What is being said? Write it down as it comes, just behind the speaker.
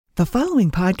The following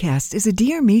podcast is a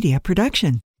Dear Media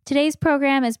production. Today's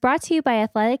program is brought to you by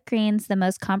Athletic Greens, the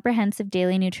most comprehensive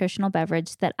daily nutritional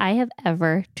beverage that I have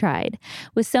ever tried.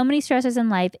 With so many stressors in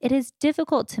life, it is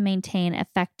difficult to maintain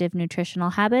effective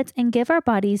nutritional habits and give our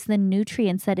bodies the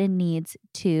nutrients that it needs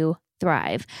to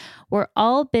thrive. We're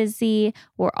all busy.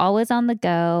 We're always on the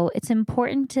go. It's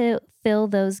important to fill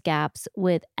those gaps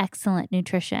with excellent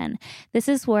nutrition. This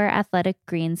is where Athletic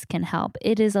Greens can help.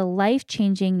 It is a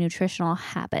life-changing nutritional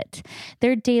habit.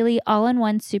 Their daily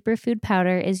all-in-one superfood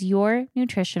powder is your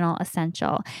nutritional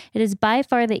essential. It is by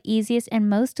far the easiest and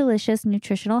most delicious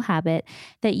nutritional habit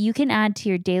that you can add to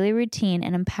your daily routine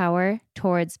and empower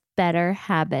towards better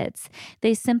habits.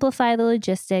 They simplify the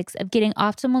logistics of getting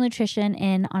optimal nutrition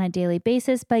in on a daily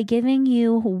basis by giving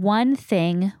you one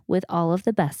thing with all of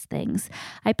the best things.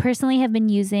 I personally have been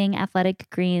using Athletic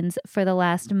Greens for the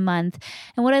last month,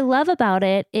 and what I love about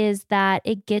it is that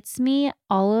it gets me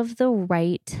all of the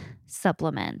right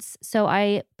supplements. So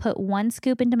I put 1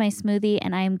 scoop into my smoothie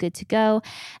and I am good to go.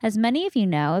 As many of you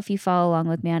know, if you follow along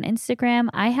with me on Instagram,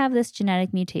 I have this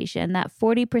genetic mutation that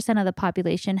 40% of the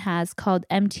population has called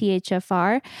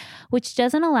MTHFR, which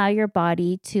doesn't allow your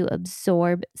body to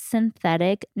absorb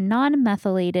synthetic,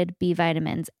 non-methylated B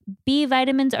vitamins. B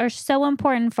vitamins are so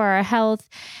important for our health,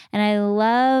 and I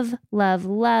love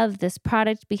this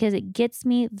product because it gets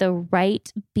me the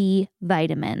right B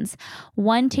vitamins.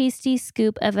 1 tasty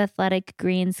scoop of Athletic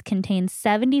Greens contains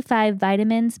 75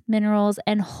 vitamins, minerals,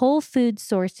 and whole food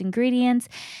sourced ingredients,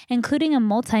 including a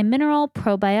multi-mineral,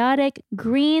 probiotic,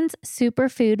 greens,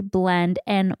 superfood blend,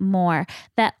 and more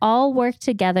that all work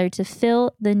together to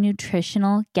fill the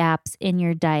nutritional gaps in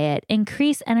your diet,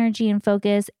 increase energy and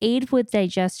focus, aid with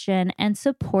digestion, and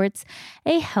supports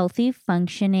a healthy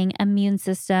functioning immune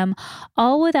system,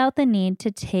 all without the need to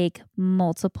take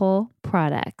multiple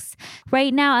products.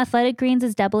 Right now, Athletic Greens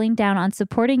is doubling down on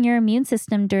supporting your immune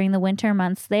system during the winter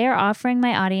months. They are offering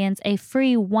my audience a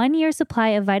free 1-year supply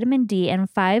of vitamin D and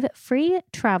 5 free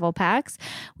travel packs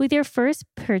with your first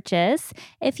purchase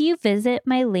if you visit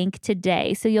my link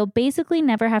today. So you'll basically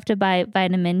never have to buy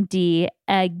vitamin D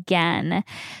again.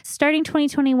 Starting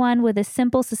 2021 with a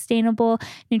simple, sustainable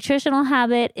nutritional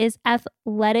habit is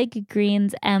Athletic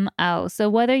Greens MO. So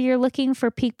whether you're looking for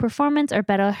peak performance or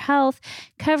better health,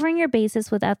 covering your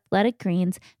bases with Athletic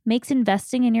Greens makes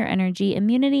investing in your energy,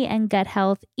 immunity, and gut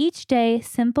health each day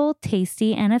simple,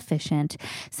 tasty, and efficient.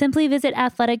 Simply visit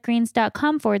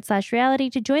athleticgreens.com/reality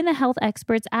to join the health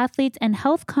experts, athletes, and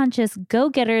health-conscious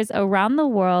go-getters around the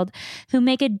world who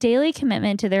make a daily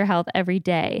commitment to their health every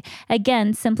day. Again,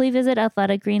 simply visit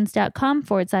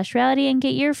athleticgreens.com/reality and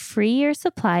get your free year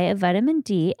supply of vitamin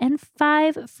D and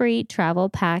 5 free travel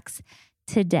packs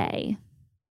today.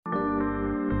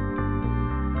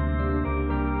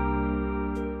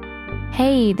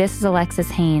 Hey, this is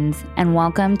Alexis Haynes, and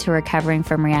welcome to Recovering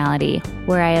from Reality,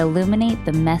 where I illuminate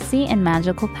the messy and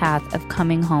magical path of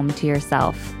coming home to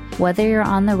yourself. Whether you're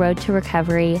on the road to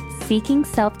recovery, seeking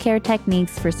self-care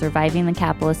techniques for surviving the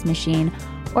capitalist machine,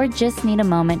 or just need a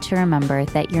moment to remember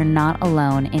that you're not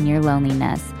alone in your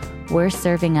loneliness, we're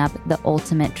serving up the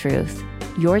ultimate truth.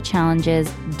 Your challenges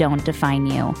don't define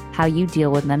you. How you deal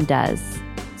with them does.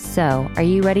 So, are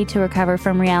you ready to recover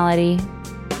from reality?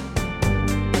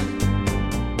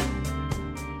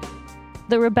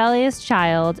 The rebellious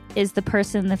child is the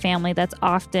person in the family that's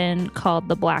often called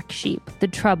the black sheep, the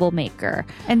troublemaker.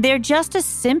 And they're just a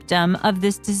symptom of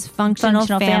this dysfunctional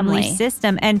family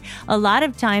system. And a lot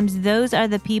of times those are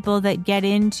the people that get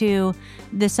into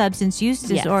the substance use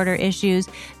disorder issues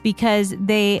because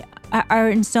they are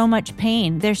in so much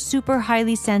pain. They're super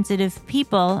highly sensitive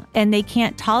people and they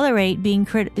can't tolerate being,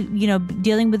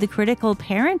 dealing with a critical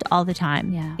parent all the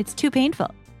time. Yeah. It's too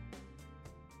painful.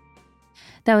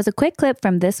 That was a quick clip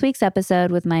from this week's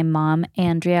episode with my mom,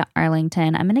 Andrea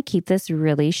Arlington. I'm going to keep this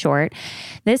really short.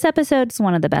 This episode is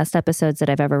one of the best episodes that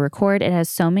I've ever recorded. It has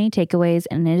so many takeaways,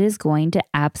 and it is going to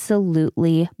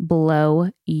absolutely blow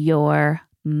your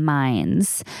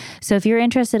minds. So if you're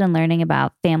interested in learning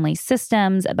about family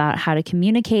systems, about how to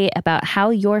communicate, about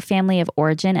how your family of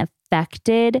origin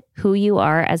affected who you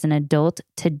are as an adult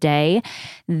today,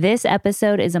 this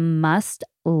episode is a must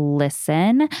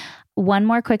listen. One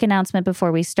more quick announcement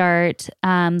before we start.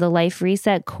 The Life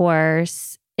Reset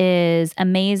course is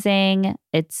amazing.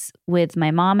 It's with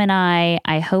my mom and I.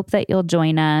 I hope that you'll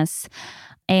join us.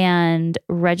 And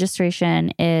registration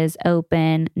is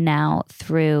open now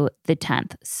through the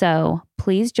 10th. So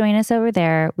please join us over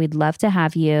there. We'd love to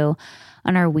have you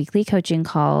on our weekly coaching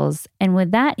calls. And with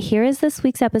that, here is this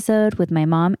week's episode with my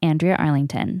mom, Andrea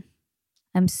Arlington.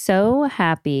 I'm so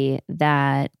happy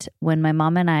that when my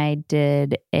mom and I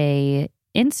did a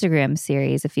Instagram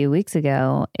series a few weeks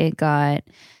ago, it got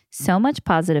so much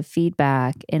positive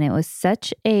feedback, and it was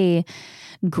such a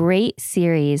great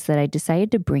series that I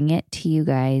decided to bring it to you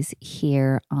guys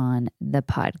here on the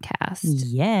podcast.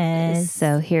 Yes.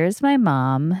 So here's my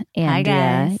mom, Andrea.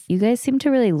 Hi, guys. You guys seem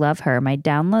to really love her. My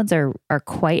downloads are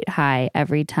quite high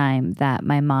every time that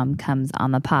my mom comes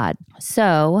on the pod.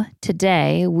 So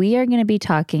today we are going to be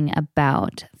talking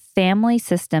about family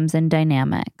systems and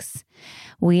dynamics.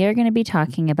 We are going to be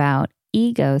talking about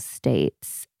ego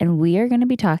states, and we are going to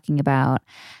be talking about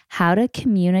how to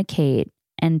communicate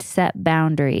and set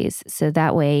boundaries so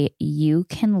that way you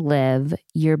can live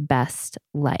your best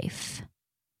life.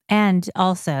 And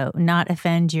also not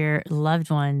offend your loved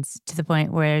ones to the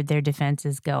point where their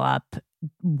defenses go up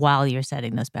while you're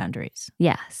setting those boundaries.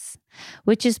 Yes,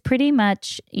 which is pretty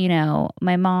much,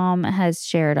 my mom has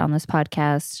shared on this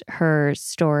podcast her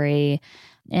story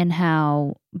and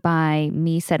how by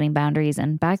me setting boundaries,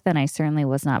 and back then I certainly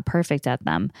was not perfect at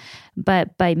them,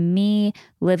 but by me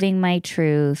living my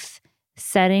truth,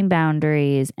 setting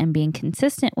boundaries, and being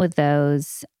consistent with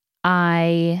those,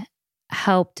 I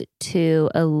helped to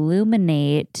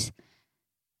illuminate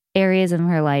areas in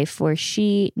her life where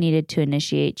she needed to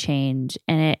initiate change,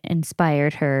 and it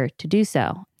inspired her to do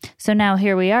so. So now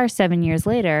here we are 7 years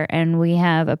later, and we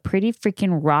have a pretty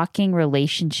freaking rocking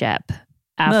relationship.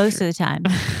 Most of the time.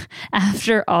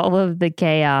 After all of the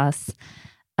chaos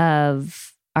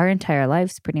of our entire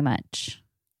lives, pretty much.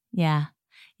 Yeah.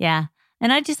 Yeah.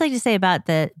 And I'd just like to say about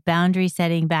the boundary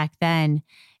setting back then,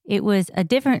 it was a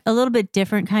little bit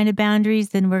different kind of boundaries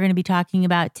than we're going to be talking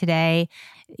about today.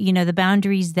 The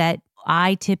boundaries that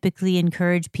I typically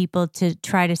encourage people to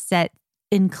try to set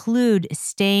include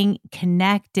staying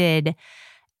connected,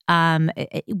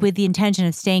 with the intention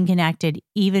of staying connected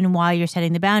even while you're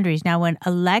setting the boundaries. Now, when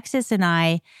Alexis and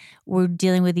I were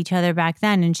dealing with each other back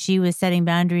then and she was setting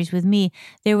boundaries with me,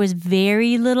 there was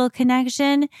very little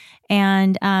connection.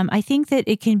 And I think that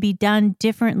it can be done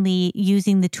differently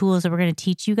using the tools that we're going to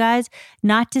teach you guys.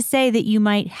 Not to say that you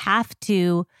might have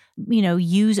to,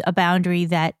 use a boundary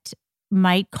that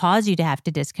might cause you to have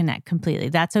to disconnect completely.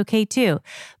 That's okay too.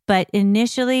 But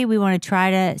initially, we want to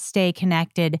try to stay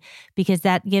connected because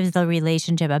that gives the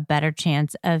relationship a better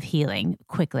chance of healing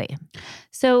quickly.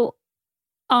 So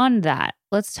on that,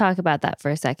 let's talk about that for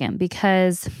a second,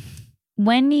 because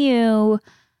when you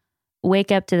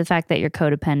wake up to the fact that you're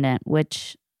codependent,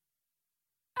 which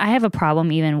I have a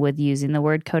problem even with using the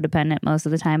word codependent most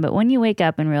of the time, but when you wake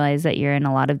up and realize that you're in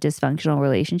a lot of dysfunctional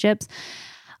relationships,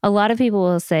 a lot of people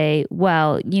will say,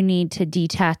 well, you need to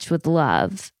detach with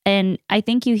love. And I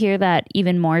think you hear that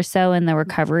even more so in the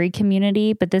recovery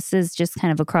community, but this is just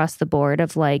kind of across the board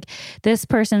of like, this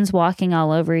person's walking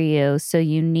all over you, so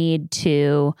you need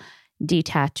to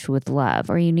detach with love,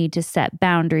 or you need to set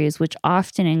boundaries, which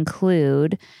often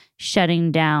include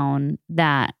shutting down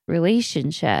that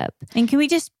relationship. And can we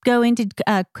just go into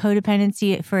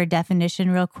codependency for a definition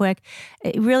real quick?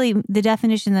 Really, the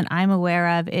definition that I'm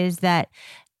aware of is that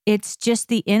it's just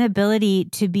the inability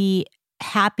to be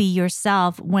happy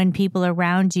yourself when people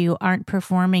around you aren't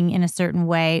performing in a certain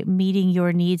way, meeting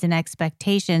your needs and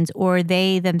expectations, or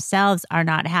they themselves are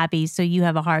not happy, so you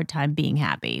have a hard time being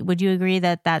happy. Would you agree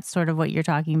that that's sort of what you're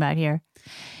talking about here?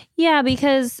 Yeah,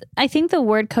 because I think the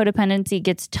word codependency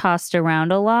gets tossed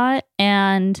around a lot.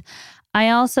 And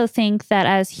I also think that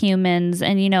as humans,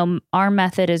 and our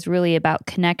method is really about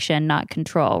connection, not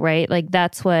control, right? Like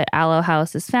that's what Aloe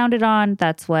House is founded on.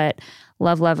 That's what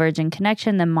Love, Leverage, and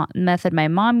Connection, the method my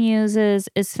mom uses,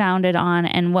 is founded on.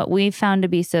 And what we've found to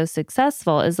be so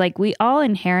successful is like we all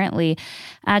inherently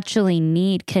actually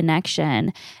need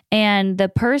connection. And the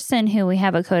person who we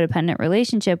have a codependent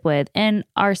relationship with and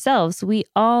ourselves, we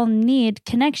all need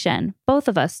connection. Both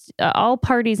of us, all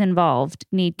parties involved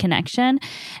need connection.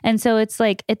 And so it's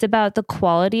like, it's about the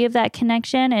quality of that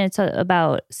connection, and it's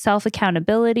about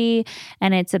self-accountability,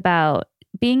 and it's about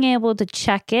being able to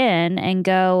check in and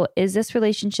go, is this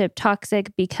relationship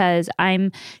toxic because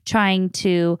I'm trying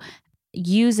to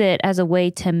use it as a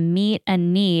way to meet a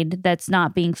need that's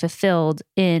not being fulfilled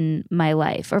in my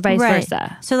life, or vice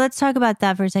versa? So let's talk about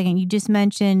that for a second. You just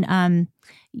mentioned, that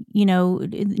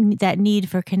need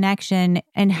for connection,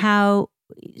 and how,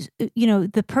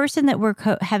 the person that we're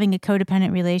having a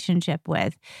codependent relationship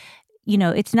with,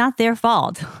 it's not their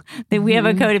fault that we have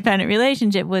a codependent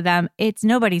relationship with them. It's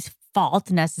nobody's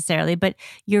fault necessarily, but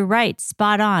you're right,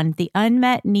 spot on. The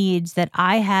unmet needs that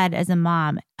I had as a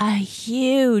mom a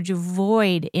huge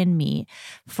void in me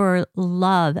for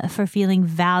love, for feeling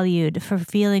valued, for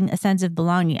feeling a sense of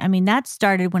belonging. I mean, that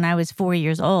started when I was 4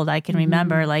 years old. I can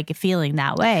remember like feeling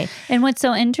that way. And what's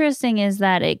so interesting is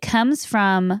that it comes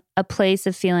from a place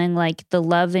of feeling like the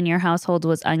love in your household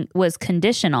was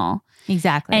conditional.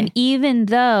 Exactly. And even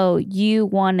though you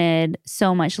wanted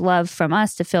so much love from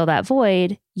us to fill that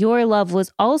void, your love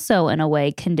was also in a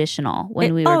way conditional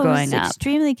when we were growing up. It was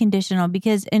extremely conditional,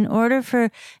 because in order for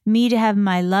me to have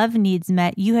my love needs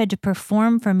met, you had to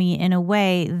perform for me in a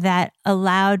way that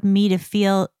allowed me to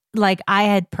feel like I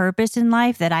had purpose in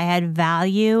life, that I had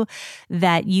value,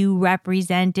 that you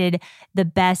represented the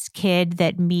best kid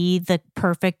that me, the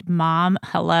perfect mom,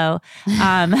 could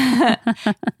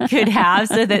have,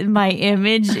 so that my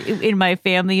image in my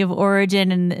family of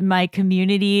origin and my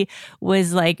community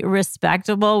was like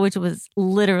respectable, which was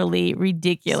literally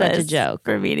ridiculous. Such a joke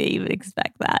for me to even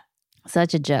expect that.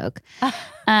 Such a joke.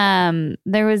 There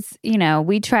was,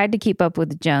 we tried to keep up with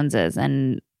the Joneses,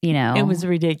 and it was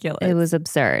ridiculous. It was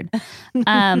absurd.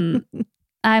 I'm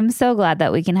so glad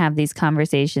that we can have these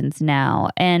conversations now.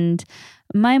 And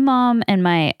my mom and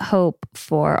my hope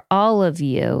for all of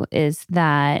you is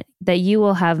that you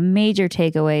will have major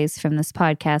takeaways from this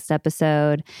podcast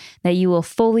episode, that you will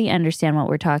fully understand what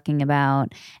we're talking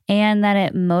about, and that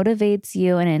it motivates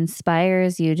you and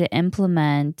inspires you to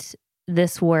implement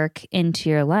this work into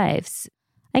your lives.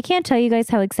 I can't tell you guys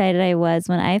how excited I was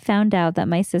when I found out that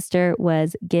my sister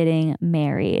was getting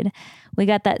married. We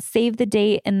got that save the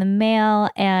date in the mail,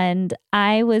 and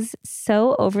I was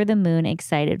so over the moon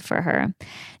excited for her.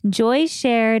 Joy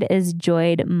shared is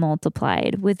joy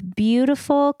multiplied. With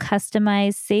beautiful,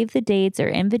 customized save the dates or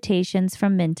invitations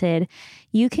from Minted,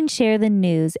 you can share the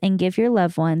news and give your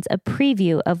loved ones a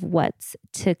preview of what's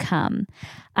to come.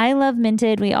 I love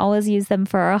Minted. We always use them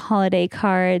for our holiday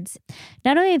cards.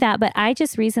 Not only that, but I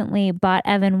just recently bought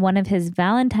Evan one of his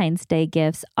Valentine's Day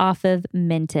gifts off of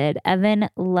Minted. Evan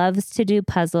loves to do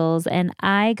puzzles, and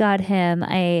I got him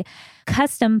a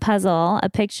custom puzzle, a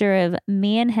picture of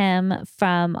me and him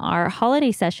from our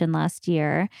holiday session last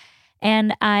year.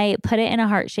 And I put it in a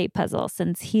heart-shaped puzzle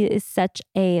since he is such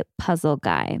a puzzle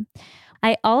guy.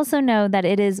 I also know that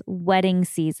it is wedding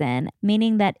season,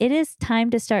 meaning that it is time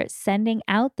to start sending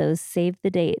out those save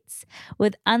the dates.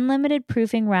 With unlimited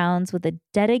proofing rounds with a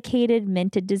dedicated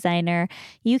Minted designer,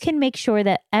 you can make sure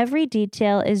that every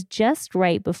detail is just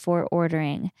right before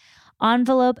ordering.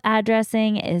 Envelope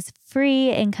addressing is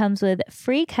free and comes with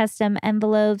free custom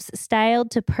envelopes styled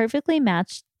to perfectly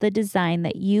match the design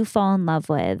that you fall in love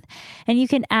with. And you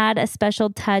can add a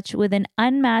special touch with an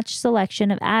unmatched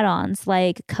selection of add-ons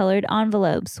like colored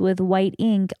envelopes with white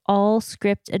ink, all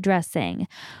script addressing,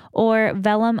 or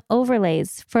vellum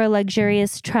overlays for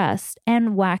luxurious trust,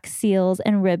 and wax seals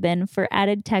and ribbon for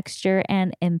added texture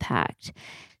and impact.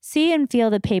 See and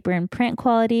feel the paper and print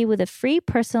quality with a free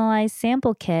personalized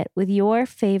sample kit with your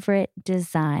favorite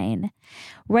design.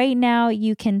 Right now,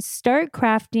 you can start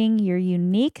crafting your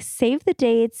unique save the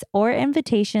dates or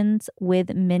invitations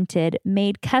with Minted,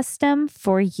 made custom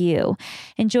for you.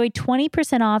 Enjoy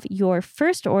 20% off your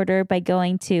first order by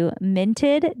going to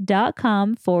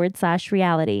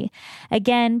minted.com/reality.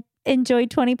 Again, enjoy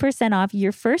 20% off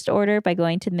your first order by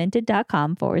going to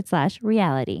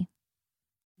minted.com/reality.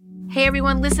 Hey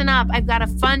everyone, listen up. I've got a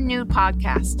fun new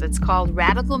podcast. It's called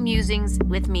Radical Musings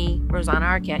with me, Rosanna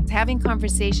Arquette, having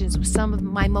conversations with some of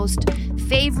my most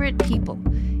favorite people.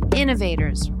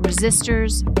 Innovators,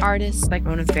 resistors, artists like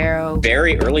Mona Farrow.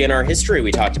 Very early in our history,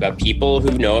 we talked about people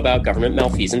who know about government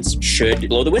malfeasance should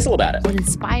blow the whistle about it. What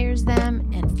inspires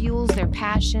them and fuels their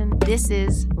passion. This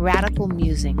is Radical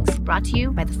Musings, brought to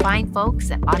you by the fine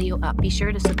folks at Audio Up. Be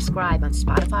sure to subscribe on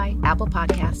Spotify, Apple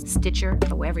Podcasts, Stitcher,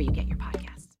 or wherever you get your podcasts.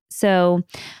 So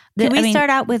can we start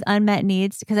out with unmet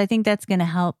needs? Because I think that's going to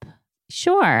help.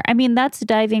 Sure. I mean, that's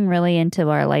diving really into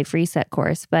our life reset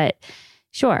course, but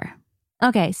sure.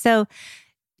 Okay. So,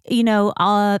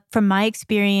 from my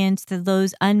experience,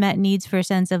 those unmet needs for a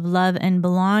sense of love and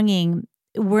belonging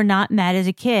were not met as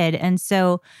a kid. And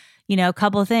so, a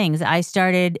couple of things. I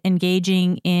started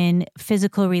engaging in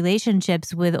physical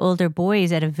relationships with older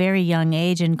boys at a very young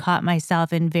age and caught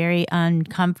myself in very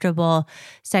uncomfortable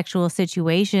sexual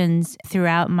situations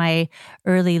throughout my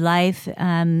early life,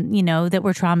 that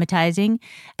were traumatizing.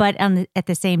 But at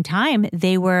the same time,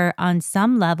 they were on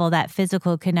some level, that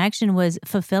physical connection was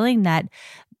fulfilling that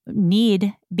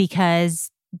need, because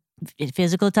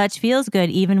physical touch feels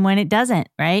good even when it doesn't,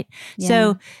 right?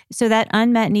 Yeah. So that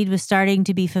unmet need was starting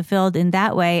to be fulfilled in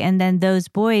that way. And then those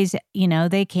boys,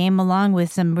 they came along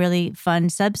with some really fun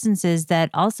substances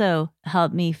that also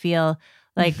helped me feel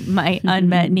like my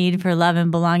unmet need for love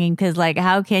and belonging. Because like,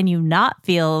 how can you not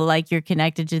feel like you're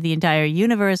connected to the entire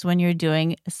universe when you're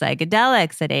doing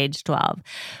psychedelics at age 12?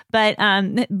 But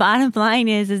bottom line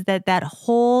is that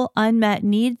whole unmet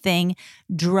need thing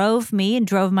drove me and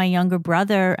drove my younger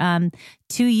brother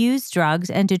to use drugs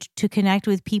and to connect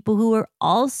with people who were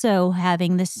also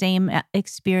having the same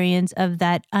experience of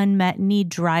that unmet need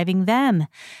driving them.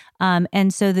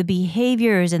 And so the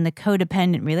behaviors and the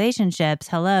codependent relationships,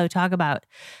 talk about,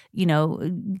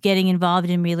 getting involved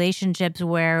in relationships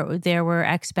where there were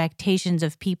expectations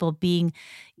of people being,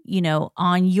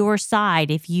 on your side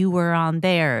if you were on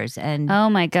theirs. And oh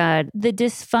my God, the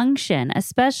dysfunction,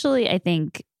 especially I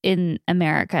think in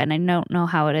America, and I don't know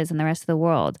how it is in the rest of the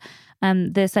world,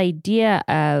 this idea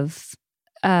of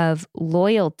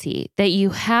loyalty, that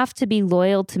you have to be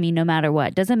loyal to me no matter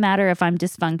what. Doesn't matter if I'm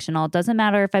dysfunctional. Doesn't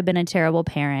matter if I've been a terrible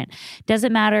parent.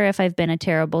 Doesn't matter if I've been a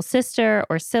terrible sister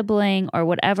or sibling or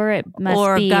whatever it must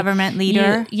be. Or government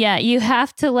leader. You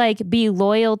have to like be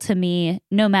loyal to me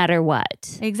no matter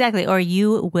what. Exactly. Or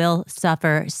you will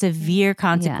suffer severe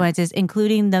consequences,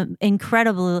 including the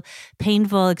incredible,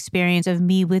 painful experience of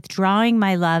me withdrawing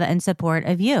my love and support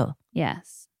of you.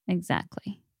 Yes,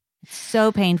 exactly.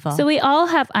 So painful. So we all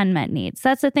have unmet needs.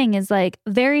 That's the thing, is like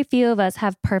very few of us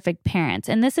have perfect parents.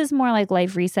 And this is more like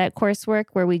Life Reset coursework,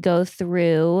 where we go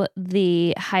through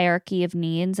the hierarchy of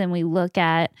needs and we look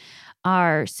at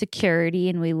our security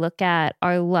and we look at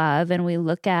our love and we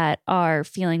look at our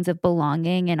feelings of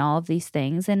belonging and all of these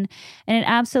things. And it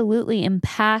absolutely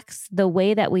impacts the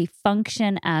way that we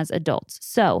function as adults.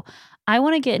 So I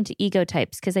want to get into ego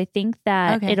types because I think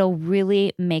that it'll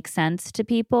really make sense to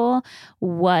people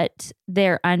what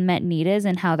their unmet need is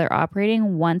and how they're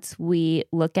operating once we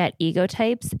look at ego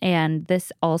types. And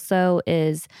this also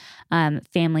is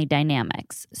family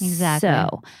dynamics. Exactly.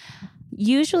 So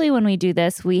usually when we do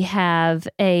this, we have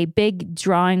a big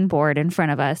drawing board in front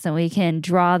of us and we can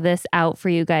draw this out for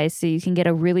you guys so you can get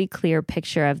a really clear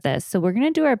picture of this. So we're going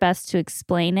to do our best to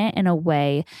explain it in a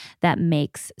way that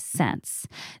makes sense.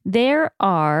 There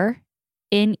are,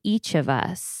 in each of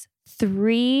us,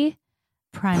 3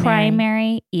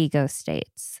 primary ego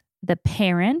states: the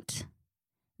parent,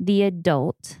 the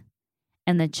adult,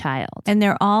 and the child. And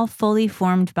they're all fully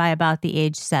formed by about the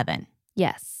age 7.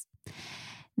 Yes.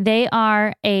 They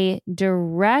are a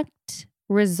direct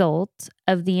result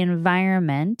of the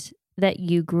environment that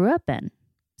you grew up in.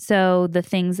 So the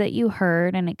things that you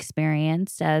heard and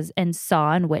experienced and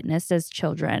saw and witnessed as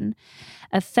children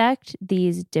affect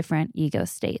these different ego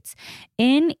states.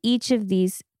 In each of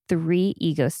these 3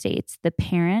 ego states, the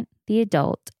parent, the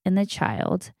adult, and the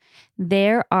child,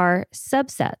 there are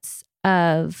subsets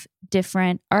of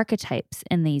different archetypes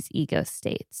in these ego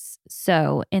states.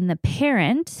 So in the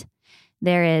parent,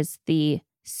 there is the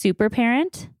super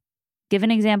parent. Give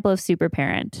an example of super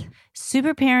parent.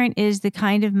 Super parent is the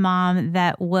kind of mom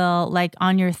that will, like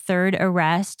on your 3rd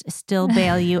arrest, still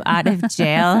bail you out of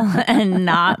jail and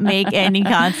not make any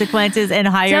consequences and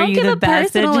hire you the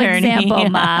best attorney. Don't give a personal example,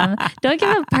 Mom. Don't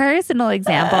give a personal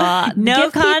example. No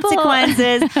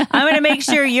consequences. I'm going to make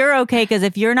sure you're okay, because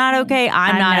if you're not okay,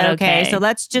 I'm not okay. So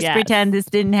let's just pretend this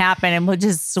didn't happen and we'll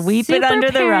just sweep it under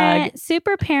the rug.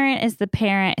 Super parent is the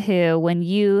parent who, when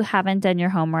you haven't done your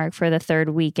homework for the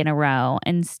 3rd week in a row,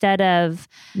 instead of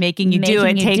making you do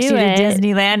it, takes you to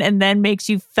Disneyland and then makes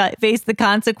you face the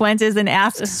consequences and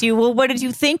asks you, well, what did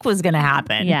you think was going to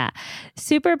happen? Yeah.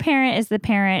 Super parent is the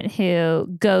parent who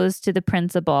goes to the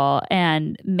principal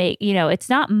and it's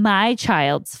not my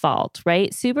child's fault,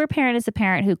 right? Super parent is the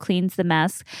parent who cleans the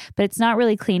mess, but it's not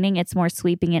really cleaning. It's more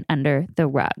sweeping it under the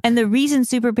rug. And the reason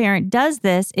super parent does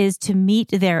this is to meet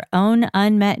their own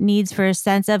unmet needs for a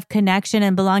sense of connection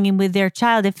and belonging with their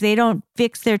child. If they don't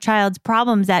fix their child's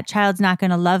problems, that child's not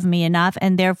going to love me enough,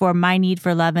 and therefore my need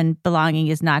for love and belonging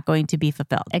is not going to be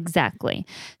fulfilled. Exactly.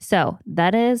 So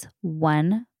that is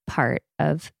one part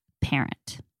of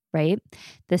parent, right?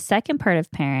 The second part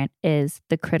of parent is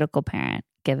the critical parent.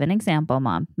 Give an example,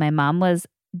 Mom. My mom was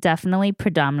definitely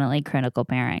predominantly critical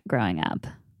parent growing up.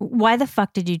 Why the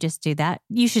fuck did you just do that?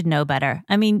 You should know better.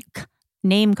 I mean,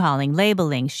 name calling,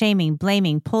 labeling, shaming,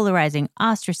 blaming, polarizing,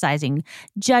 ostracizing,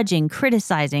 judging,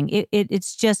 criticizing.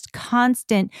 It's just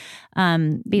constant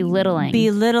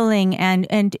belittling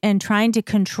and trying to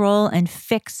control and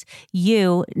fix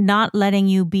you, not letting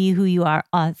you be who you are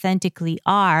authentically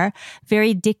are.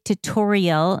 Very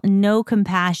dictatorial, no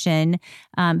compassion,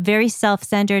 very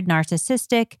self-centered,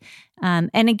 narcissistic.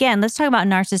 And again, let's talk about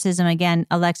narcissism again,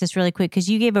 Alexis, really quick, because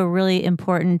you gave a really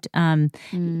important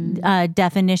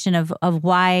definition of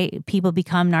why people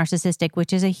become narcissistic,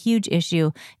 which is a huge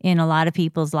issue in a lot of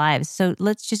people's lives. So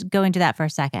let's just go into that for a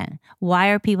second. Why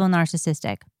are people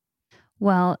narcissistic?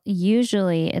 Well,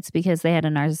 usually it's because they had a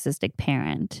narcissistic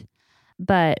parent.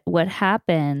 But what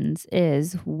happens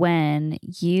is when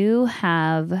you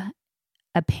have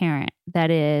a parent that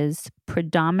is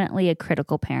predominantly a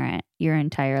critical parent your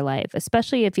entire life,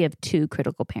 especially if you have two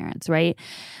critical parents, right?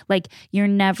 Like you're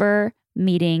never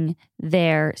meeting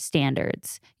their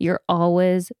standards. You're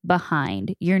always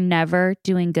behind. You're never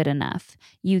doing good enough.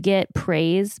 You get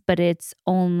praise, but it's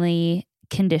only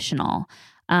conditional.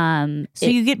 So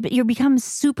you become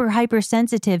super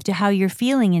hypersensitive to how you're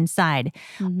feeling inside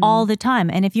all the time.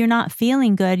 And if you're not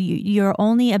feeling good, your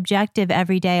only objective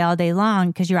every day, all day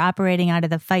long, because you're operating out of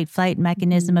the fight-flight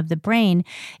mechanism of the brain,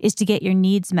 is to get your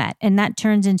needs met. And that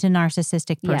turns into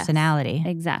narcissistic personality.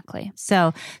 Yes, exactly.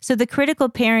 So the critical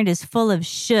parent is full of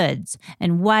shoulds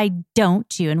and why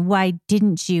don't you and why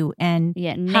didn't you and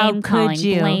name calling,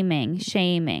 blaming,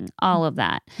 shaming, all of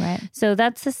that. Right. So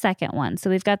that's the second one. So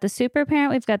we've got the super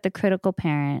parent, we've got the critical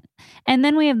parent, and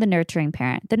then we have the nurturing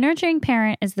parent. The nurturing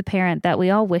parent is the parent that we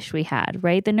all wish we had,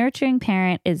 right? The nurturing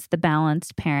parent is the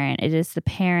balanced parent. It is the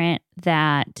parent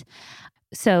that,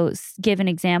 so give an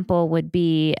example would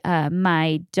be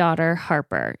my daughter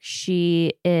Harper.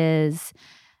 She is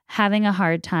having a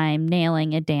hard time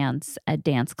nailing a dance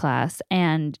class,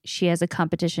 and she has a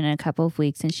competition in a couple of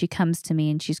weeks, and she comes to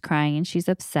me and she's crying and she's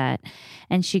upset,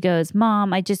 and she goes,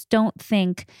 "Mom, I just don't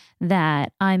think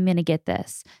that I'm going to get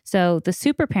this." So the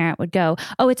super parent would go,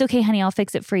 "Oh, it's okay, honey, I'll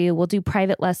fix it for you. We'll do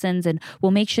private lessons and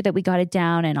we'll make sure that we got it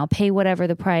down, and I'll pay whatever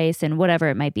the price and whatever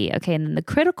it might be." Okay. And then the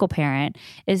critical parent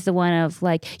is the one of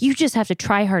like, "You just have to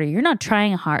try harder. You're not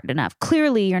trying hard enough.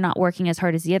 Clearly you're not working as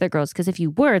hard as the other girls, because if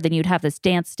you were, then you'd have this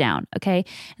dance down." Okay.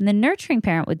 And the nurturing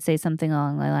parent would say something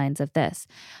along the lines of this: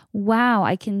 "Wow,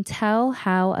 I can tell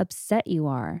how upset you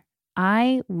are.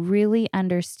 I really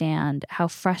understand how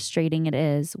frustrating it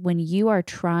is when you are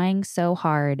trying so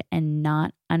hard and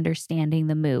not understanding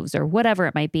the moves," or whatever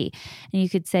it might be. And you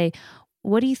could say,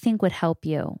 "What do you think would help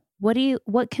you?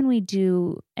 What can we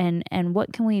do and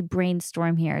what can we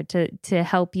brainstorm here to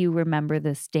help you remember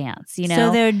this dance?" You know?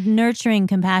 So they're nurturing,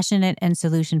 compassionate, and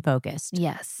solution focused.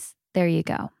 Yes. There you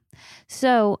go.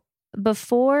 So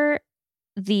before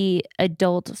the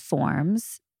adult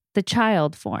forms, the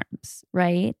child forms,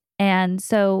 right? And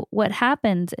so what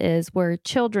happens is we're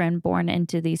children born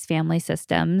into these family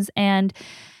systems, and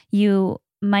you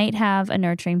might have a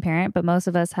nurturing parent, but most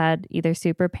of us had either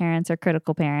super parents or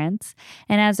critical parents.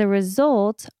 And as a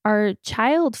result, our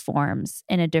child forms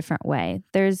in a different way.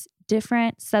 There's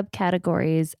different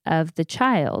subcategories of the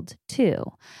child too.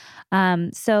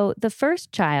 So the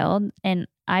first child, and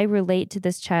I relate to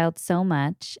this child so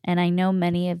much, and I know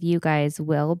many of you guys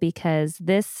will, because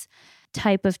this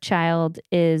type of child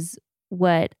is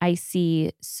what I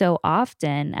see so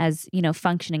often as,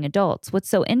 functioning adults. What's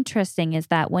so interesting is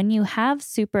that when you have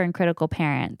super and critical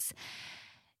parents,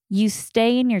 you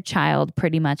stay in your child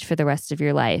pretty much for the rest of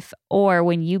your life. Or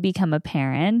when you become a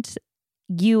parent,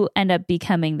 you end up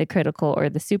becoming the critical or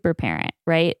the super parent,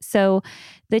 right? So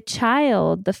the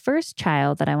first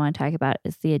child that I want to talk about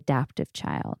is the adaptive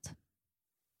child.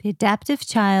 The adaptive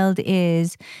child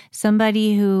is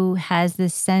somebody who has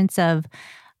this sense of,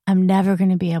 I'm never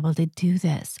going to be able to do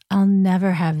this. I'll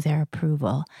never have their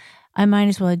approval. I might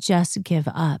as well just give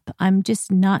up. I'm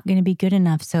just not going to be good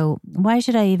enough. So why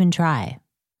should I even try?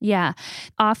 Yeah.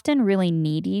 Often really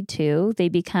needy too. They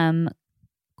become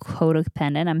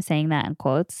codependent. I'm saying that in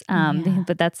quotes,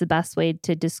 but that's the best way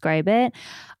to describe it.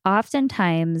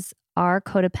 Oftentimes, our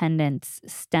codependence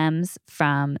stems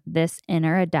from this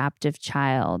inner adaptive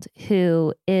child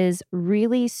who is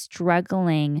really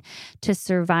struggling to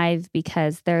survive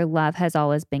because their love has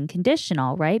always been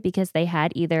conditional, right? Because they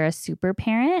had either a super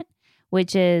parent,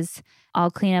 which is,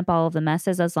 I'll clean up all of the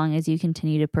messes as long as you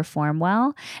continue to perform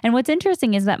well. And what's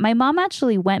interesting is that my mom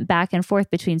actually went back and forth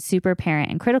between super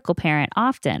parent and critical parent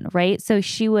often, right? So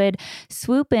she would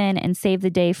swoop in and save the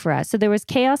day for us. So there was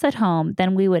chaos at home,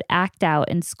 then we would act out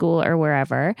in school or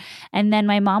wherever. And then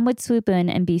my mom would swoop in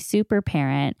and be super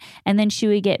parent. And then she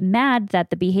would get mad that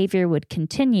the behavior would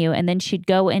continue. And then she'd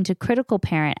go into critical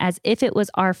parent as if it was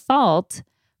our fault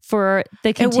for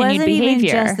the continued behavior. It wasn't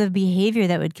even just the behavior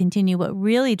that would continue. What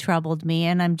really troubled me,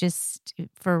 and I'm just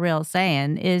for real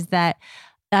saying, is that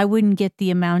I wouldn't get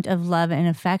the amount of love and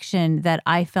affection that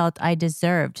I felt I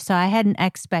deserved. So I had an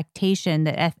expectation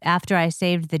that after I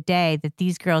saved the day, that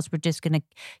these girls were just going to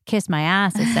kiss my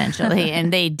ass, essentially,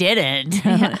 and they didn't.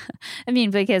 Yeah. I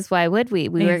mean, because why would we?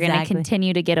 We were going to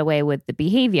continue to get away with the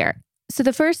behavior. So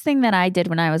the first thing that I did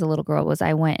when I was a little girl was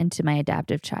I went into my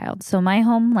adaptive child. So my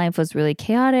home life was really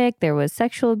chaotic. There was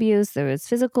sexual abuse. There was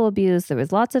physical abuse. There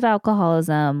was lots of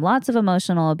alcoholism, lots of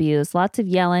emotional abuse, lots of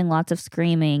yelling, lots of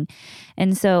screaming.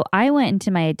 And so I went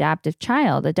into my adaptive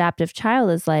child. Adaptive child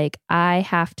is like, I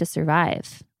have to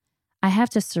survive. I have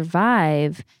to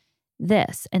survive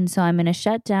this. And so I'm going to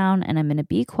shut down and I'm going to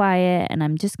be quiet and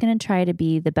I'm just going to try to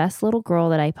be the best little girl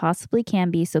that I possibly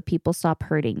can be so people stop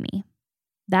hurting me.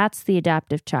 That's the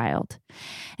adaptive child.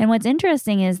 And what's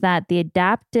interesting is that the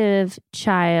adaptive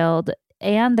child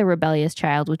and the rebellious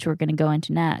child, which we're going to go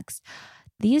into next,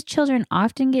 these children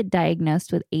often get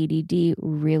diagnosed with ADD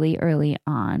really early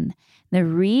on. The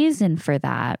reason for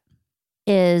that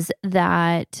is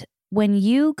that when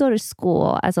you go to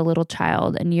school as a little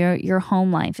child and your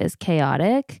home life is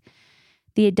chaotic,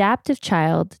 the adaptive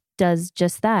child does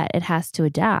just that. It has to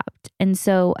adapt. And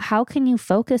so how can you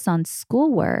focus on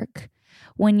schoolwork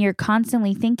when you're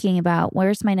constantly thinking about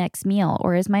where's my next meal,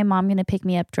 or is my mom going to pick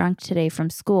me up drunk today from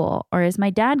school, or is my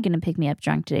dad going to pick me up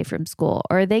drunk today from school,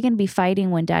 or are they going to be fighting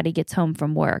when daddy gets home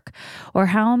from work, or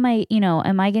how am I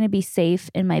going to be safe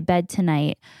in my bed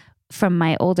tonight from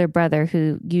my older brother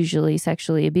who usually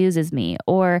sexually abuses me,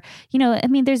 or,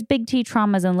 there's big T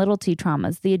traumas and little T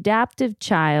traumas. The adaptive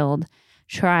child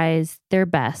tries their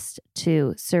best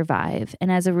to survive.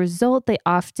 And as a result, they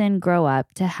often grow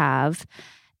up to have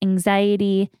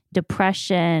anxiety,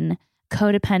 depression,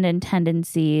 codependent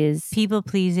tendencies, people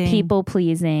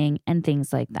pleasing, and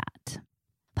things like that.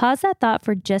 Pause that thought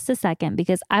for just a second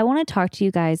because I want to talk to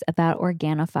you guys about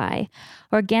Organifi.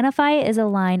 Organifi is a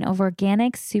line of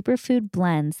organic superfood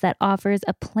blends that offers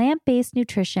a plant-based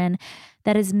nutrition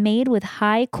that is made with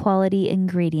high-quality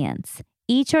ingredients.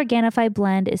 Each Organifi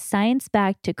blend is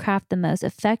science-backed to craft the most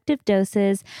effective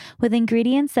doses with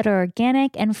ingredients that are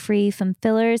organic and free from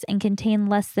fillers and contain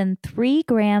less than 3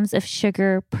 grams of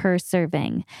sugar per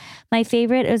serving. My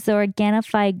favorite is the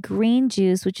Organifi green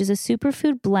juice, which is a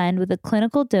superfood blend with a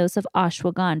clinical dose of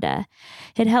ashwagandha.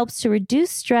 It helps to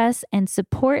reduce stress and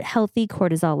support healthy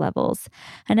cortisol levels.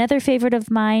 Another favorite of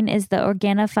mine is the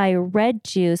Organifi red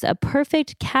juice, a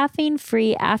perfect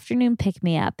caffeine-free afternoon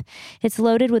pick-me-up. It's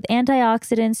loaded with antioxidants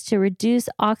to reduce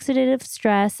oxidative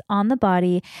stress on the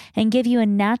body and give you a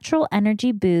natural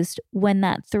energy boost when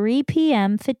that 3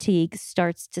 p.m. fatigue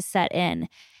starts to set in.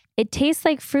 It tastes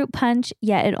like fruit punch,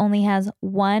 yet it only has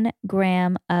 1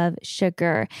 gram of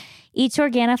sugar. Each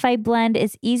Organifi blend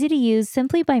is easy to use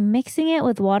simply by mixing it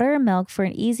with water or milk for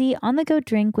an easy on-the-go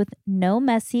drink with no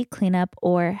messy cleanup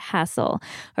or hassle.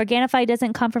 Organifi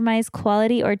doesn't compromise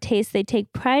quality or taste. They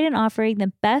take pride in offering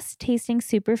the best tasting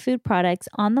superfood products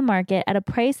on the market at a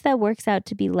price that works out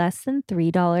to be less than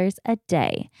 $3 a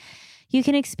day. You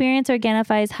can experience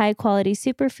Organifi's high-quality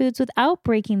superfoods without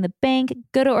breaking the bank.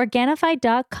 Go to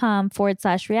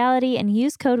Organifi.com/reality and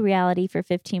use code reality for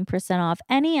 15% off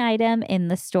any item in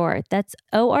the store. That's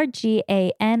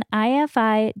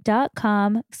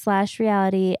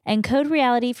Organifi.com/reality and code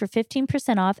reality for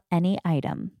 15% off any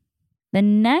item. The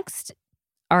next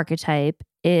archetype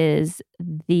is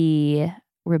the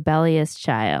rebellious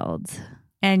child.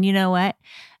 And you know what?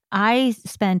 I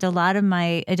spent a lot of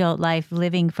my adult life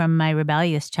living from my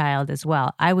rebellious child as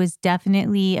well. I was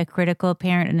definitely a critical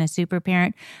parent and a super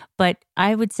parent, but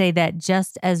I would say that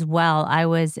just as well, I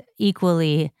was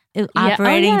equally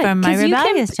operating from my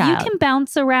rebellious child. You can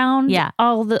bounce around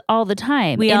all the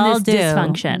time. We in all this do.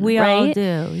 Dysfunction. We right? all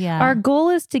do. Yeah. Our goal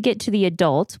is to get to the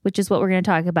adult, which is what we're going to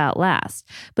talk about last.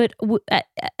 But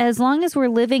as long as we're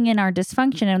living in our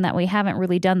dysfunction and that we haven't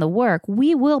really done the work,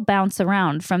 we will bounce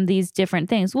around from these different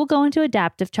things. We'll go into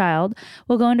adaptive child.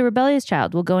 We'll go into rebellious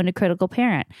child. We'll go into critical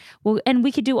parent. And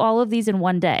we could do all of these in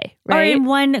one day, right? Or in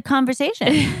one conversation.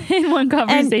 In one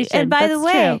conversation. And by the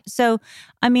way, true. So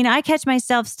I catch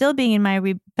myself still being in my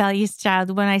rebellious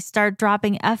child when I start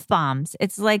dropping F-bombs.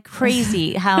 It's like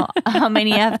crazy how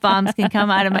many F-bombs can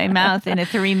come out of my mouth in a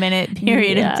 3-minute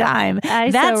period of time.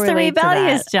 That's the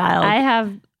rebellious child.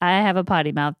 I have a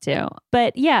potty mouth too.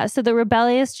 But yeah, so the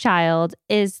rebellious child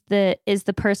is the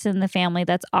person in the family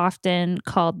that's often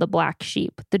called the black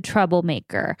sheep, the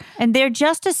troublemaker. And they're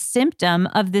just a symptom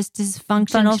of this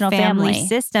dysfunctional family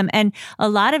system. And a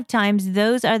lot of times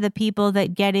those are the people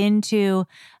that get into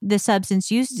the substance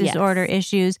use disorder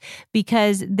issues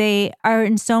because they are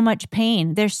in so much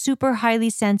pain. They're super highly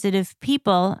sensitive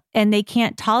people and they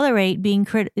can't tolerate being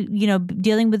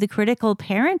dealing with a critical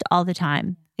parent all the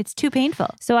time. It's too painful.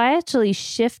 So I actually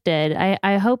shifted.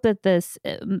 I hope that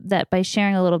that by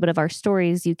sharing a little bit of our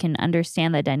stories, you can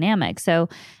understand the dynamic. So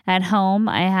at home,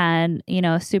 I had,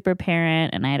 a super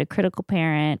parent and I had a critical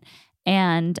parent.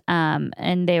 And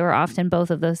they were often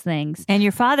both of those things. And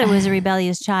your father was a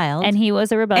rebellious child. And he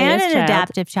was a rebellious child. And an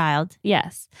adaptive child.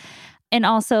 Yes. And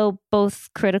also both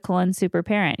critical and super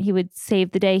parent. He would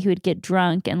save the day. He would get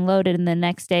drunk and loaded. And the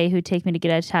next day he would take me to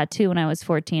get a tattoo when I was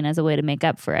 14 as a way to make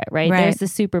up for it, right? There's the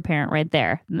super parent right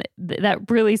there.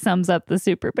 That really sums up the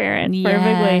super parent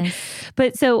perfectly.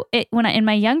 But so in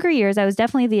my younger years, I was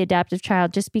definitely the adaptive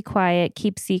child. Just be quiet,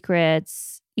 keep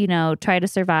secrets, try to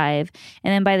survive.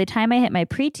 And then by the time I hit my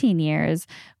preteen years,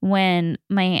 when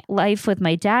my life with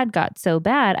my dad got so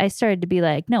bad, I started to be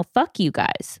like, no, fuck you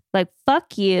guys. Like,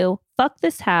 fuck you. Fuck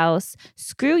this house.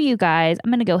 Screw you guys.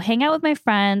 I'm going to go hang out with my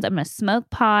friends. I'm going to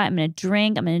smoke pot. I'm going to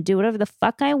drink. I'm going to do whatever the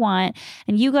fuck I want.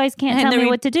 And you guys can't tell me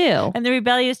what to do. And the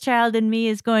rebellious child in me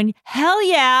is going, hell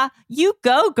yeah, you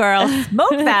go, girl. Smoke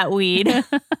that weed.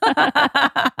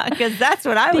 Because that's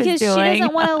what I was doing. Because she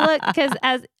doesn't want to look, because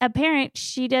as a parent,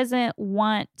 she doesn't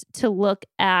want to look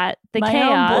at the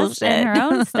chaos and her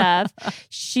own stuff.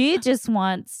 She just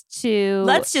wants to...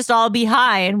 Let's just all be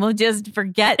high and we'll just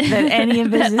forget that any of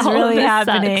this is really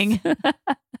happening.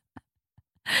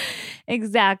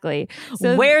 Exactly.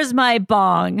 So where's my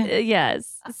bong?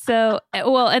 Yes. So,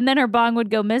 and then her bong would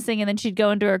go missing and then she'd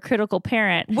go into her critical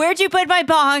parent. Where'd you put my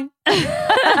bong?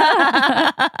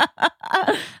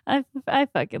 I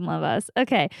fucking love us.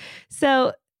 Okay.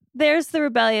 So there's the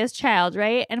rebellious child,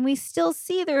 right? And we still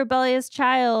see the rebellious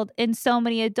child in so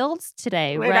many adults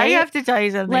today, Wait, right? I have to tell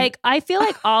you something. Like, I feel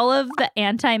like all of the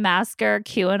anti-masker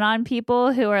QAnon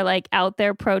people who are like out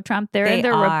there pro-Trump, they're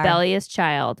the rebellious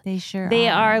child. They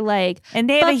are like, and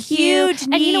they have a huge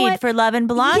need for love and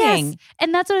belonging. Yes.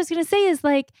 And that's what I was going to say is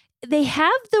like, they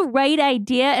have the right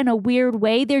idea in a weird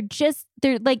way. They're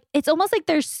like, it's almost like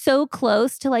they're so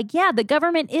close to like, yeah, the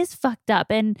government is fucked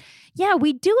up. And yeah,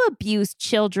 we do abuse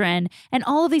children and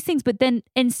all of these things. But then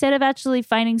instead of actually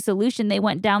finding solution, they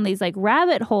went down these like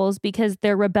rabbit holes because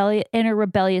their inner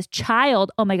rebellious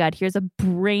child. Oh my God, here's a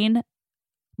brain.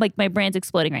 Like my brain's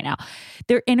exploding right now.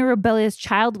 Their inner rebellious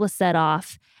child was set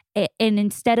off. And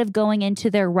instead of going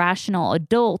into their rational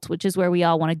adult, which is where we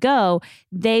all want to go,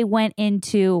 they went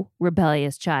into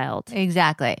rebellious child.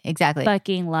 Exactly.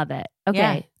 Fucking love it. Okay.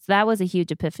 Yeah. So that was a huge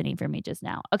epiphany for me just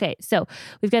now. Okay. So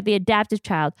we've got the adaptive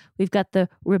child. We've got the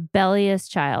rebellious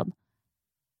child.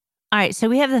 All right. So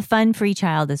we have the fun-free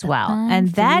child as well. And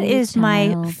that is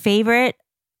my favorite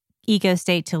ego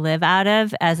state to live out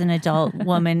of as an adult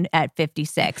woman at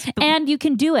 56. And you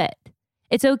can do it.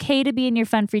 It's okay to be in your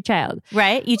fun-free child.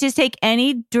 Right? You just take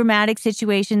any dramatic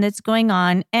situation that's going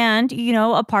on and,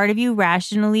 a part of you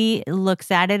rationally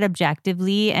looks at it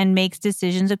objectively and makes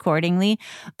decisions accordingly.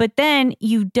 But then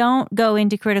you don't go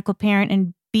into critical parent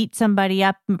and beat somebody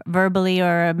up verbally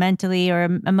or mentally or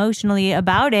emotionally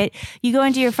about it. You go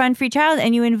into your fun-free child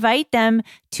and you invite them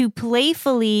to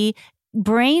playfully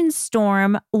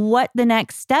brainstorm what the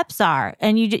next steps are.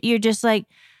 And you're just like,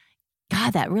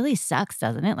 God, that really sucks,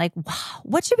 doesn't it? Like, wow,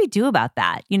 what should we do about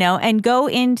that? And go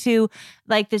into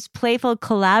like this playful,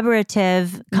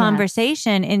 collaborative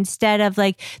conversation instead of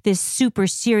like this super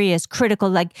serious, critical,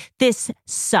 like, this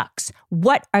sucks.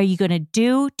 What are you going to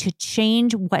do to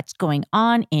change what's going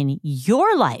on in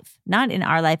your life? Not in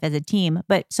our life as a team,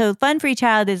 but so Fun-Free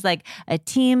Child is like a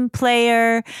team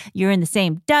player. You're in the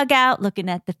same dugout, looking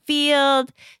at the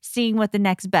field, seeing what the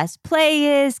next best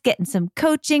play is, getting some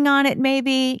coaching on it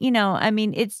maybe,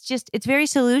 it's very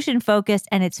solution focused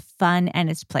and it's fun and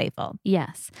it's playful.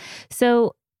 Yes.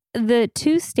 So the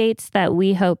two states that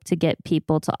we hope to get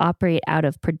people to operate out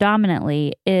of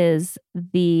predominantly is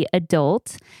the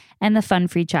adult and the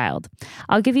fun-free child.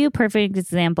 I'll give you a perfect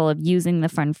example of using the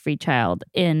fun-free child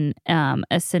in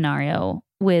a scenario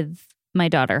with my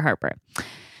daughter, Harper.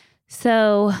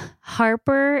 So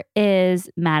Harper is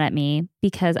mad at me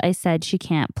because I said she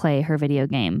can't play her video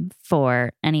game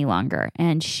for any longer.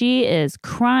 And she is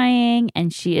crying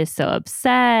and she is so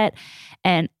upset.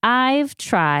 And I've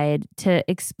tried to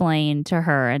explain to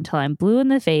her until I'm blue in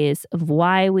the face of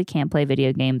why we can't play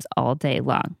video games all day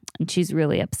long. And she's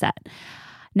really upset.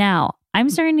 Now, I'm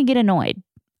starting to get annoyed.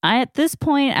 At this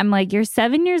point, I'm like, you're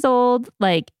 7 years old.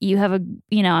 Like, you have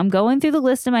I'm going through the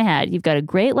list in my head. You've got a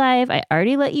great life. I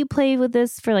already let you play with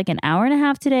this for like an hour and a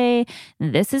half today.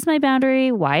 This is my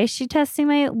boundary. Why is she testing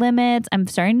my limits? I'm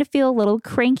starting to feel a little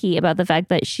cranky about the fact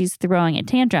that she's throwing a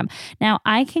tantrum. Now,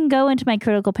 I can go into my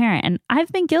critical parent, and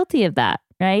I've been guilty of that,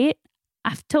 right?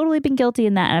 I've totally been guilty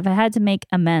in that. And I've had to make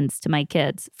amends to my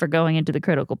kids for going into the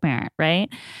critical parent, right?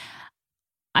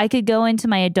 I could go into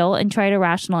my adult and try to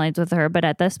rationalize with her, but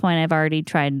at this point I've already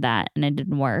tried that and it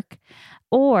didn't work.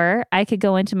 Or I could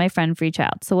go into my friend-free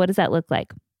child. So what does that look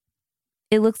like?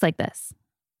 It looks like this.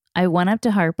 I went up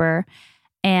to Harper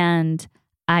and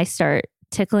I start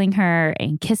tickling her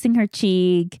and kissing her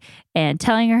cheek and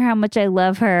telling her how much I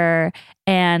love her.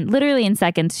 And literally in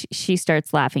seconds, she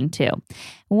starts laughing too.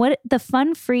 What the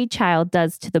fun-free child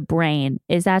does to the brain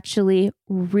is actually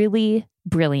really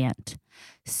brilliant.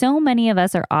 So many of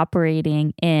us are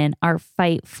operating in our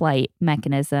fight-flight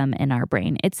mechanism in our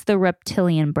brain. It's the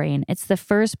reptilian brain. It's the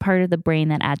first part of the brain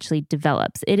that actually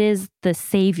develops. It is the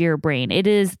savior brain. It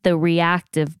is the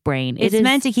reactive brain. It's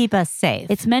meant to keep us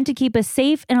safe. It's meant to keep us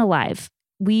safe and alive.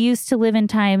 We used to live in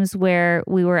times where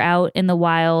we were out in the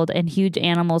wild and huge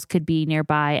animals could be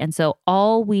nearby. And so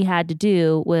all we had to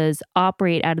do was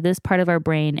operate out of this part of our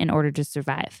brain in order to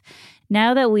survive.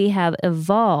 Now that we have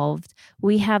evolved,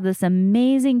 we have this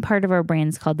amazing part of our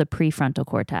brains called the prefrontal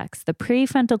cortex. The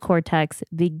prefrontal cortex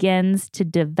begins to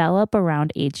develop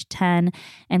around age 10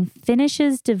 and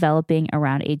finishes developing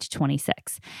around age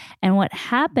 26. And what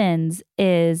happens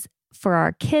is, for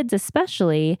our kids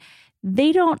especially,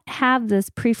 they don't have this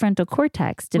prefrontal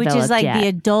cortex developed Which is like yet. the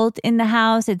adult in the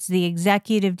house. It's the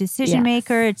executive decision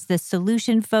maker. It's the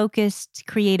solution-focused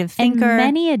creative thinker. And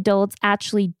many adults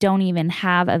actually don't even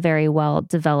have a very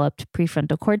well-developed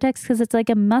prefrontal cortex because it's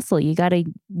like a muscle. You got to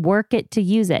work it to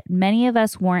use it. Many of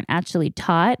us weren't actually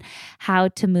taught how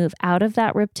to move out of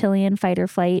that reptilian fight or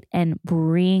flight and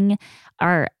bring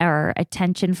our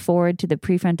attention forward to the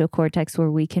prefrontal cortex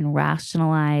where we can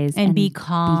rationalize and be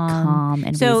calm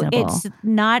and so reasonable. It's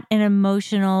not an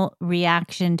emotional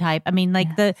reaction type. I mean,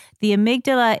 like the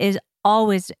amygdala is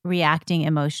always reacting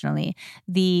emotionally.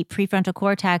 The prefrontal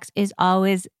cortex is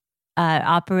always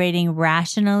operating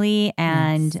rationally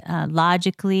and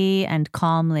logically and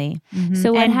calmly. Mm-hmm.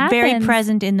 So what happens, very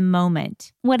present in the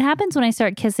moment. What happens when I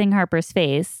start kissing Harper's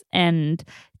face and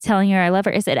telling her I love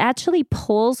her is it actually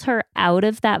pulls her out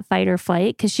of that fight or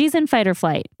flight because she's in fight or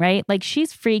flight, right? Like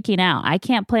she's freaking out. I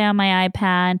can't play on my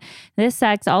iPad. This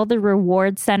sucks. All the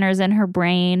reward centers in her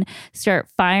brain start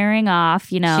firing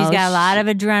off, you know. She's got a lot of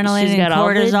adrenaline and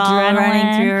cortisol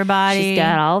running through her body. She's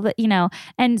got all the, you know.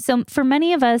 And so for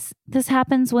many of us, this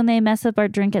happens when they mess up our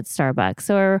drink at Starbucks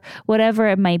or whatever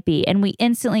it might be. And we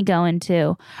instantly go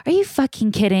into, are you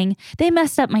fucking kidding? They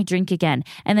messed up my drink again.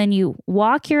 And then you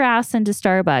walk your ass into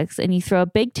Starbucks and you throw a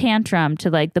big tantrum to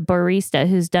like the barista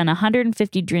who's done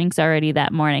 150 drinks already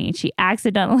that morning and she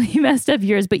accidentally messed up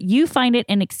yours, but you find it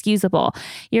inexcusable.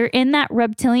 You're in that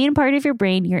reptilian part of your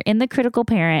brain, you're in the critical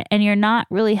parent, and you're not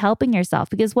really helping yourself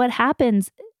because what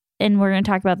happens, and we're going to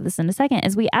talk about this in a second,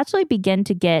 is we actually begin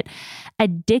to get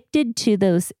addicted to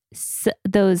those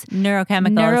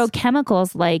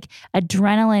neurochemicals like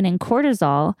adrenaline and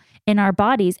cortisol in our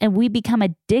bodies, and we become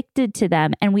addicted to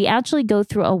them, and we actually go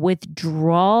through a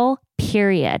withdrawal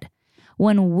period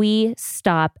when we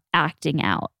stop acting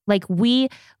out. Like we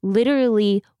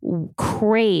literally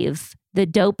crave the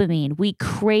dopamine. We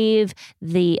crave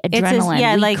the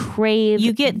adrenaline. We crave.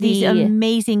 You get these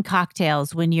amazing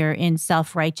cocktails when you're in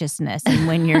self-righteousness and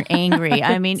when you're angry.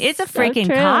 I mean, it's a freaking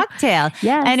cocktail.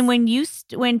 Yes. And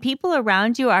when people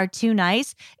around you are too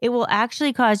nice, it will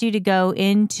actually cause you to go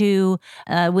into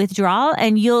withdrawal,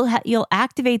 and you'll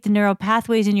activate the neural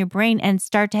pathways in your brain and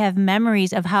start to have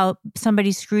memories of how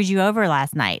somebody screwed you over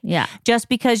last night. Yeah. Just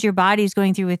because your body's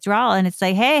going through withdrawal, and it's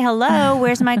like, hey, hello,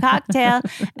 where's my cocktail?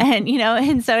 And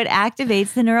and so it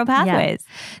activates the neural pathways.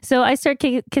 Yeah. So I start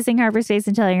kissing Harper's face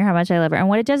and telling her how much I love her. And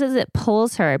what it does is it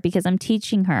pulls her, because I'm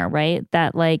teaching her, right,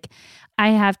 that like I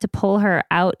have to pull her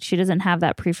out. She doesn't have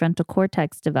that prefrontal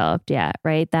cortex developed yet,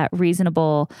 right? That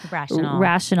reasonable,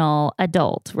 rational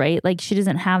adult, right? Like she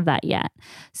doesn't have that yet.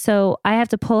 So I have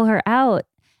to pull her out.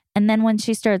 And then when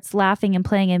she starts laughing and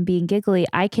playing and being giggly,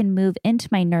 I can move into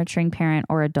my nurturing parent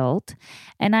or adult.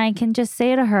 And I can just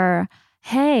say to her,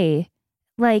 hey,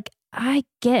 like, I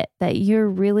get that you're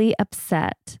really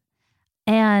upset.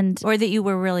 Or that you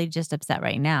were really just upset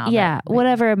right now. Yeah,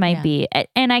 whatever it might be.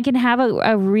 And I can have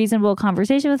a reasonable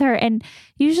conversation with her. And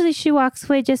usually she walks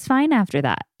away just fine after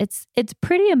that. It's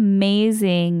pretty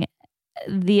amazing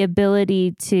the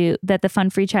ability that the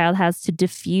fun-free child has to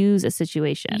diffuse a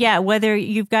situation. Yeah, whether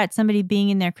you've got somebody being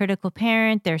in their critical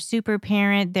parent, their super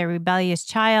parent, their rebellious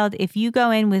child, if you go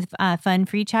in with a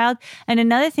fun-free child. And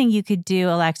another thing you could do,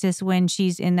 Alexis, when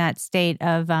she's in that state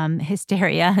of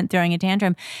hysteria and throwing a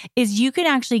tantrum, is you can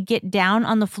actually get down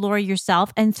on the floor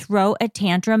yourself and throw a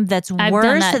tantrum that's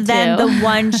worse than the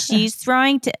one she's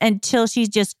throwing until she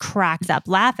just cracks up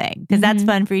laughing, because that's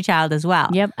fun-free child as well.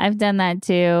 Yep, I've done that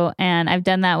too. And And I've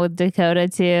done that with Dakota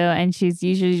too. And she's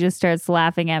usually just starts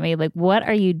laughing at me like, what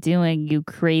are you doing, you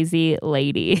crazy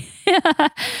lady?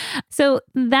 So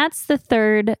that's the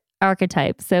third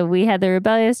archetype. So we had the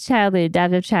rebellious child, the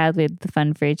adaptive child, we had the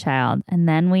fun-free child. And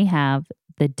then we have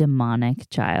the demonic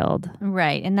child.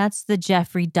 Right. And that's the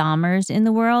Jeffrey Dahmers in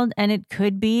the world. And it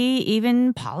could be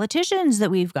even politicians that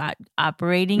we've got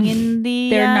operating in the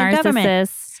they're government.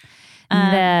 Narcissists.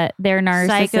 They're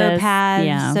narcissists,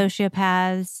 psychopaths,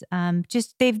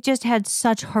 sociopaths. They've just had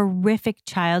such horrific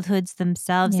childhoods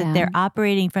themselves that they're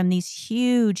operating from these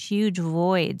huge, huge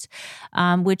voids,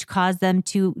 which cause them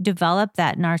to develop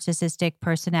that narcissistic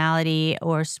personality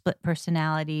or split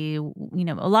personality. You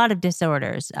know, a lot of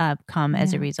disorders come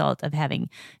as a result of having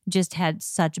just had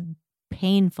such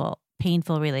painful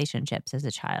relationships as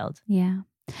a child. Yeah.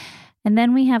 And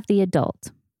then we have the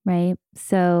adult, right?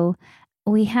 So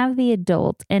we have the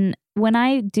adult. And when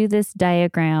I do this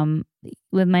diagram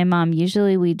with my mom,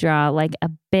 usually we draw like a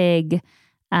big...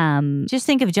 just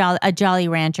think of a Jolly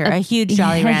Rancher, a huge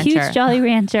Jolly Rancher. A huge Jolly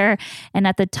Rancher. And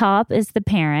at the top is the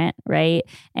parent, right?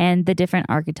 And the different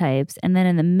archetypes. And then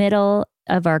in the middle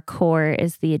of our core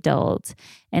is the adult.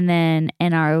 And then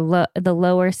in our the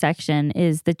lower section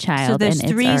is the child. So there's and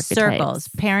three its circles.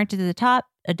 Parent is at the top,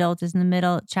 adult is in the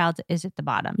middle, child is at the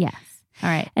bottom. Yes. All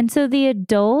right. And so the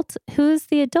adult, who's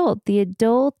the adult? The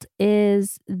adult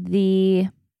is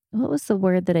what was the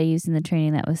word that I used in the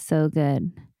training that was so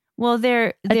good? Well,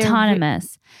 they're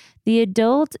autonomous. The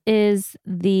adult is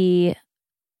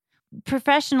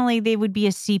professionally, they would be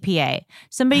a CPA,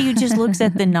 somebody who just looks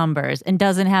at the numbers and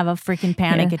doesn't have a freaking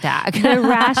panic attack. They're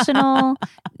rational.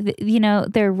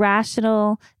 They're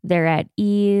rational. They're at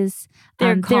ease.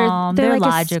 They're calm. They're like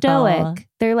logical. Stoic.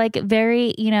 They're like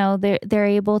very, they're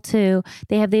able to.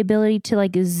 They have the ability to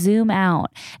like zoom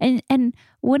out. And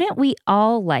wouldn't we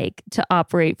all like to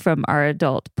operate from our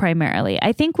adult primarily?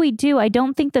 I think we do. I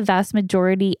don't think the vast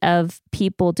majority of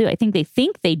people do. I think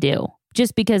they do.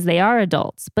 Just because they are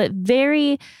adults. But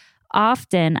very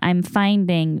often I'm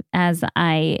finding as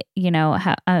I,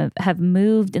 have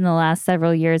moved in the last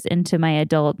several years into my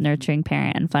adult nurturing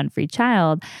parent and fun-free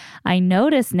child, I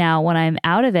notice now when I'm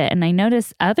out of it, and I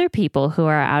notice other people who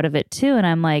are out of it too, and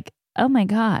I'm like, oh my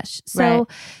gosh. So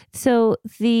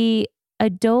the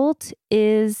adult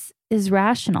is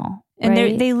rational. And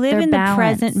right? they live They're in balanced.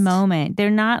 the present moment.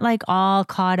 They're not like all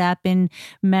caught up in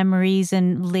memories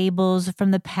and labels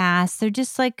from the past. They're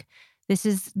just like, this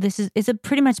is it's a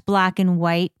pretty much black and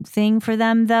white thing for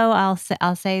them, though.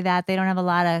 I'll say that they don't have a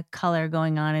lot of color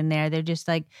going on in there. They're just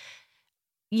like,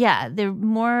 they're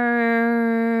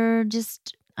more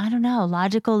just, I don't know,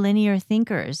 logical, linear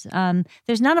thinkers.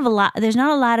 There's not a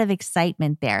lot of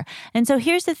excitement there. And so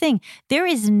here's the thing. There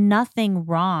is nothing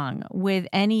wrong with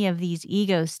any of these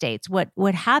ego states.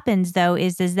 What happens though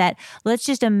is that let's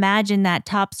just imagine that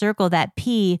top circle, that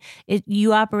P,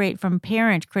 you operate from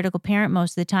critical parent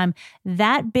most of the time.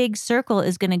 That big circle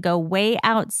is going to go way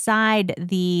outside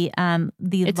the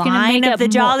line of the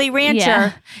Jolly Rancher.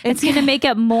 Yeah. It's going to make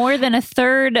up more than a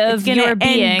third of your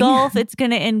being. It's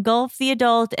going to engulf the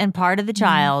adult and part of the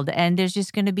child, and there's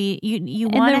just going to be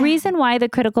And the reason why the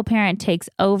critical parent takes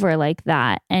over like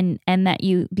that, and that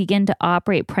you begin to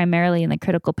operate primarily in the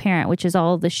critical parent, which is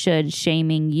all the should,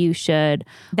 shaming, you should.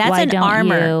 That's why an don't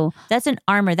armor. You? That's an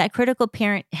armor. That critical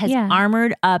parent has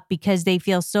armored up because they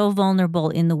feel so vulnerable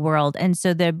in the world, and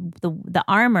so the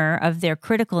armor of their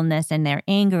criticalness and their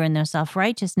anger and their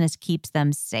self-righteousness keeps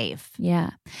them safe. Yeah,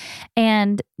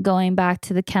 and going back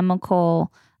to the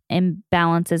chemical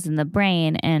imbalances in the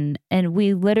brain, and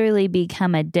we literally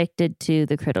become addicted to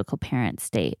the critical parent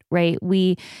state, right?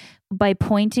 By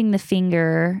pointing the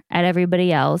finger at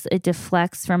everybody else, it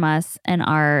deflects from us and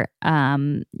our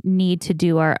need to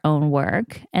do our own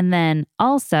work. And then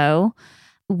also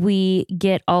we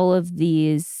get all of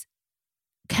these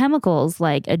chemicals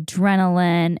like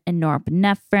adrenaline and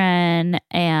norepinephrine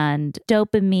and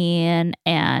dopamine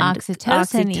and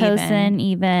oxytocin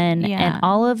even and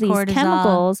all of these cortisol.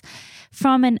 Chemicals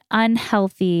from an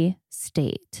unhealthy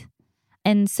state.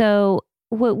 And so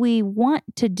what we want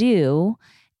to do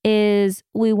is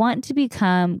we want to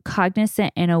become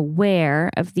cognizant and aware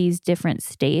of these different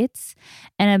states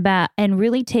and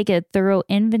really take a thorough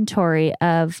inventory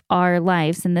of our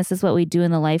lives. And this is what we do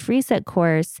in the Life Reset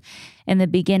course in the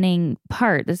beginning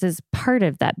part. This is part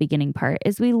of that beginning part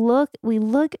is we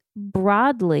look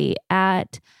broadly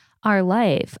at our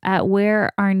life, at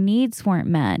where our needs weren't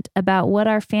met, about what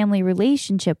our family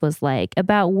relationship was like,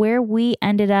 about where we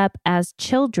ended up as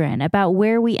children, about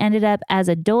where we ended up as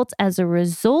adults as a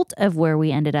result of where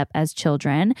we ended up as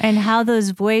children. And how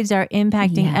those voids are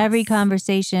impacting every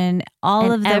conversation,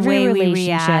 all of the way we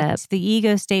react, the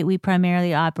ego state we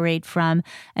primarily operate from.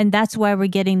 And that's why we're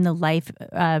getting the life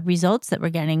results that we're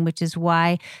getting, which is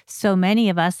why so many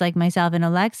of us, like myself and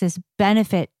Alexis,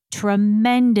 benefit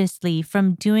tremendously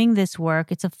from doing this work.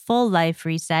 It's a full life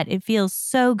reset. It feels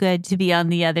so good to be on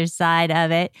the other side of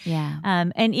it. Yeah.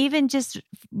 And even just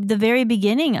the very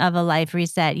beginning of a life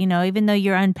reset, even though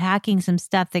you're unpacking some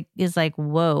stuff that is like,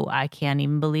 whoa, I can't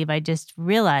even believe I just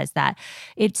realized that.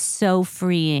 It's so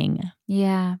freeing.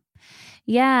 Yeah.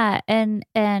 Yeah.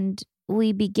 And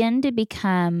we begin to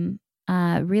become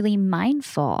really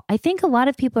mindful. I think a lot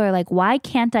of people are like, why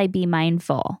can't I be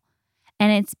mindful?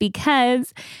 And it's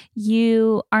because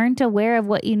you aren't aware of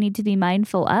what you need to be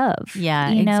mindful of.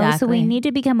 Yeah, exactly. So we need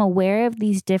to become aware of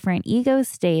these different ego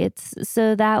states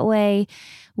so that way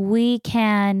we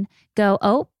can go,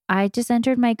 oh, I just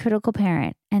entered my critical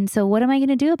parent. And so what am I going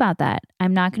to do about that?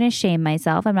 I'm not going to shame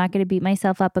myself. I'm not going to beat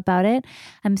myself up about it.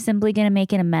 I'm simply going to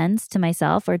make an amends to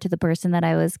myself or to the person that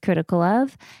I was critical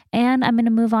of. And I'm going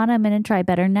to move on. I'm going to try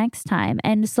better next time.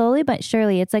 And slowly but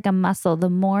surely, it's like a muscle. The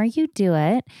more you do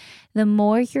it, the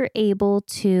more you're able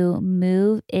to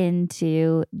move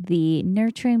into the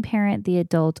nurturing parent, the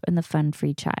adult, and the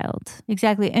fun-free child.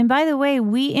 Exactly. And by the way,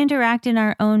 we interact in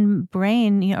our own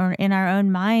brain or in our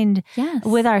own mind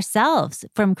with ourselves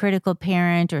from critical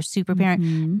parent or super parent.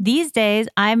 Mm-hmm. These days,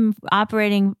 I'm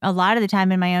operating a lot of the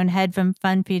time in my own head from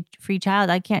fun-free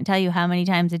child. I can't tell you how many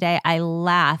times a day I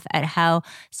laugh at how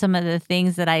some of the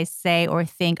things that I say or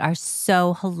think are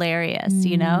so hilarious,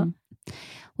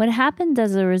 What happens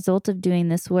as a result of doing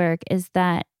this work is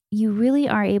that you really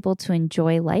are able to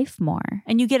enjoy life more.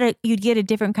 And you'd get a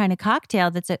different kind of cocktail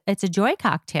it's a joy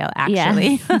cocktail,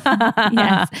 actually.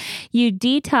 Yes. You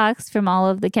detox from all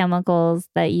of the chemicals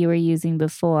that you were using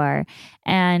before,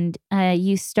 and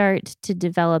you start to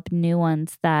develop new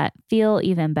ones that feel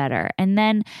even better. And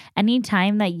then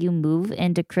anytime that you move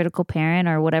into critical parent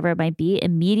or whatever it might be,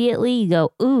 immediately you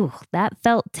go, ooh, that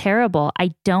felt terrible.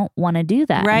 I don't want to do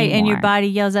that Right. anymore. And your body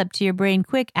yells up to your brain,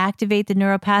 quick, activate the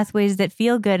neural pathways that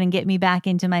feel good and get me back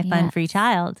into my fun-free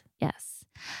child. Yes.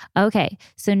 Okay.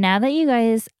 So now that you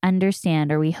guys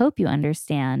understand, or we hope you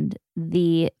understand,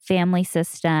 the family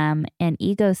system and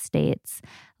ego states,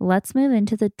 let's move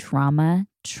into the drama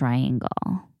triangle.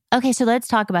 Okay, so let's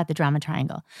talk about the drama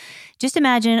triangle. Just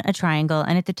imagine a triangle,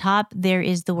 and at the top there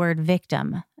is the word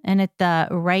victim, and at the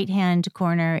right-hand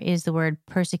corner is the word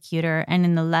persecutor, and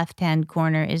in the left-hand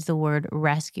corner is the word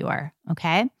rescuer,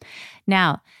 okay?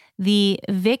 Now, the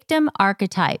victim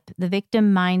archetype, the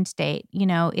victim mind state,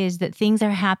 is that things are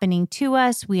happening to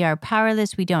us. We are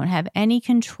powerless. We don't have any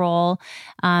control.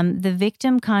 The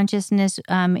victim consciousness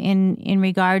in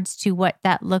regards to what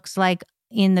that looks like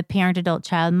in the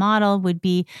parent-adult-child model would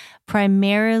be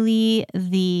primarily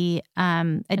the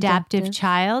adaptive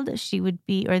child. She would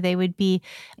be, or they would be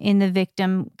in the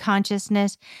victim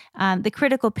consciousness. The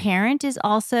critical parent is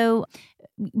also,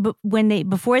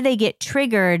 before they get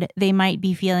triggered, they might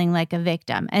be feeling like a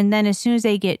victim. And then as soon as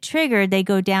they get triggered, they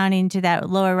go down into that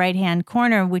lower right-hand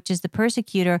corner, which is the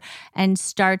persecutor, and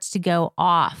starts to go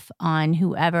off on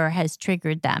whoever has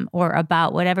triggered them or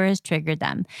about whatever has triggered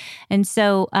them. And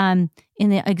so in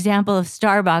the example of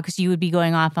Starbucks, you would be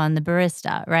going off on the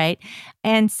barista, right?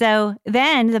 And so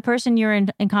then the person you're in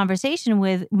conversation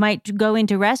with might go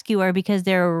into rescuer because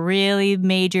they're really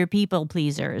major people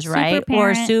pleasers, right?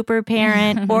 Or super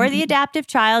parent, or the adaptive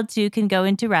child too can go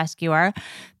into rescuer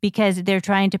because they're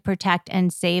trying to protect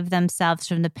and save themselves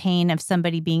from the pain of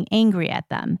somebody being angry at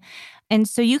them. And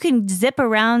so you can zip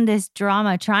around this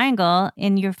drama triangle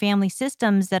in your family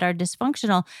systems that are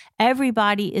dysfunctional.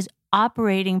 Everybody is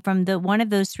operating from one of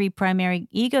those three primary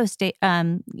ego state,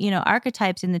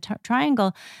 archetypes in the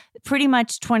triangle, pretty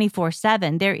much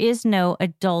 24/7. There is no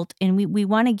adult, and we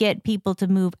want to get people to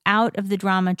move out of the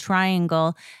drama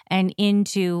triangle and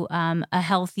into a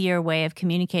healthier way of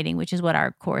communicating, which is what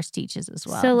our course teaches as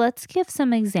well. So let's give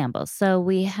some examples. So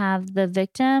we have the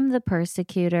victim, the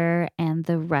persecutor, and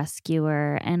the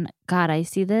rescuer. And God, I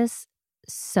see this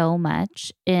so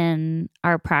much in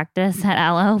our practice at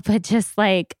Allo, but just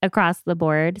like across the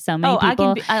board. So many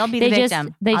people, I'll be the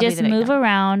victim. They just move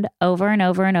around over and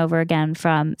over and over again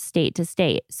from state to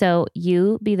state. So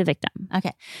you be the victim.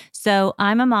 Okay. So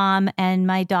I'm a mom and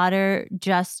my daughter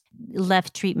just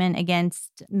left treatment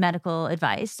against medical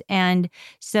advice. And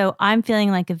so I'm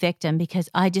feeling like a victim because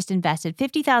I just invested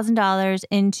 $50,000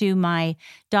 into my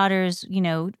daughter's,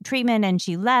 treatment, and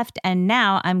she left. And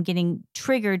now I'm getting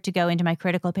triggered to go into my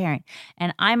critical parent.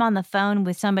 And I'm on the phone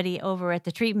with somebody over at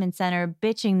the treatment center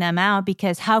bitching them out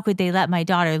because how could they let my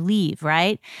daughter leave,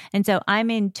 right? And so I'm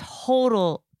in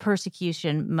total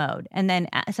persecution mode. And then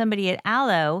somebody at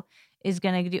Allo is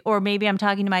going to do, or maybe I'm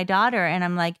talking to my daughter and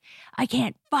I'm like, I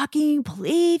can't fucking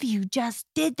believe you just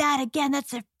did that again.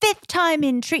 That's the 5th time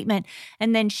in treatment.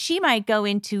 And then she might go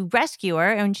into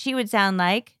rescuer and she would sound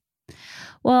like,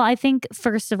 well, I think,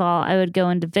 first of all, I would go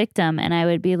into victim and I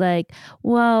would be like,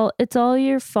 well, it's all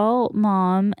your fault,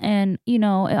 Mom. And,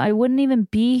 I wouldn't even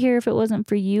be here if it wasn't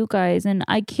for you guys. And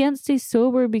I can't stay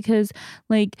sober because,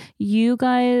 you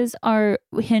guys are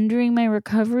hindering my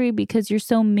recovery because you're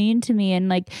so mean to me.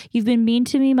 And, you've been mean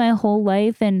to me my whole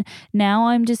life. And now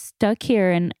I'm just stuck here.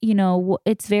 And,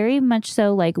 it's very much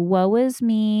so woe is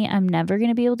me. I'm never going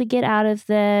to be able to get out of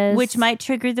this. Which might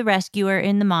trigger the rescuer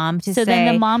in the mom to say. So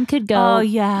then the mom could go,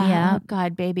 oh, yeah. Oh,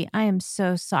 God, baby, I am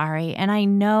so sorry. And I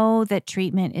know that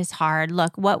treatment is hard.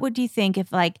 Look, what would you think if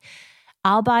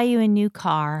I'll buy you a new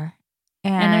car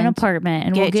and an apartment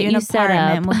and we'll get you set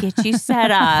up. We'll get you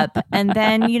set up. And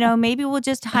then, maybe we'll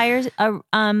just hire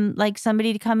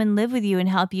somebody to come and live with you and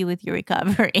help you with your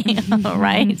recovery.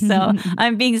 Right? So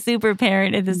I'm being super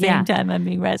parent at the same time I'm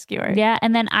being rescuer. Yeah.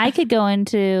 And then I could go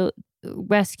into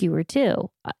rescuer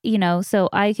too, so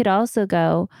I could also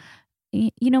go,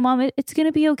 Mom, it's going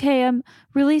to be okay. I'm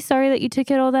really sorry that you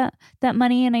took all that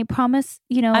money. And I promise,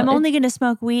 I'm only going to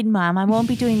smoke weed, Mom. I won't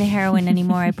be doing the heroin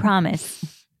anymore. I promise.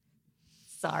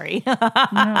 Sorry.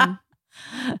 That's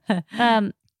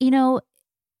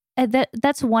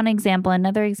one example.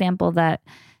 Another example that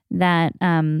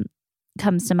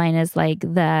comes to mind is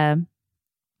the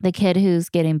kid who's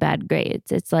getting bad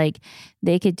grades. It's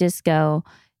they could just go,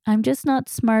 I'm just not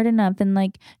smart enough and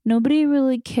nobody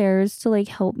really cares to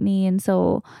help me. And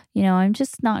so, I'm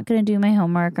just not going to do my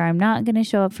homework, or I'm not going to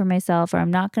show up for myself, or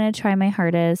I'm not going to try my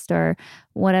hardest, or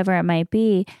whatever it might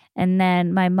be. And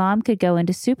then my mom could go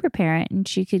into super parent and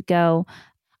she could go,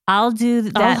 I'll do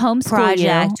that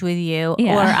project with you,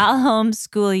 or I'll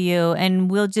homeschool you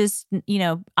and we'll just,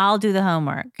 I'll do the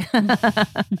homework.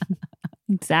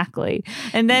 Exactly.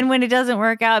 And then when it doesn't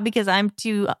work out because I'm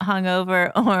too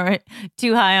hungover or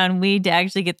too high on weed to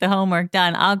actually get the homework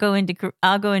done, I'll go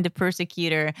into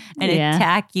persecutor and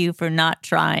attack you for not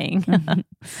trying.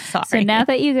 Sorry. So now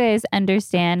that you guys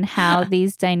understand how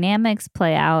these dynamics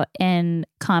play out in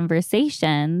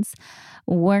conversations,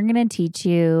 we're going to teach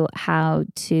you how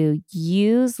to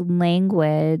use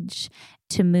language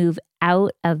to move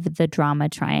out of the drama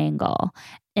triangle.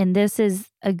 And this is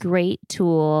a great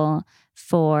tool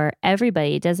for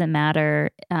everybody. It doesn't matter,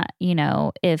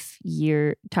 if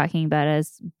you're talking about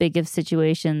as big of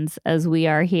situations as we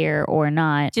are here or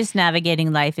not. Just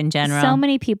navigating life in general. So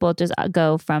many people just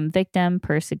go from victim,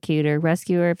 persecutor,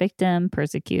 rescuer, victim,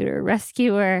 persecutor,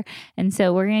 rescuer. And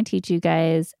so we're going to teach you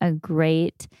guys a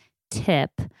great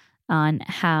tip on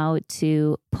how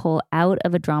to pull out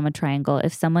of a drama triangle.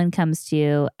 If someone comes to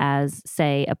you as,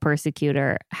 say, a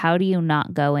persecutor, how do you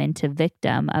not go into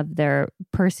victim of their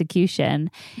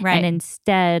persecution? Right. And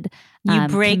instead, you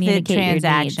break the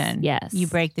transaction. Yes. You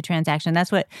break the transaction.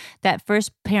 That's what that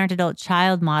first parent, adult,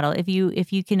 child model, if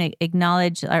you can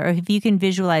acknowledge, or if you can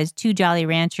visualize 2 Jolly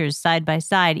Ranchers side by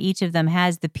side, each of them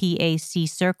has the PAC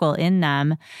circle in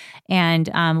them. And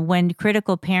when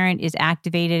critical parent is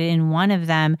activated in one of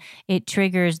them, it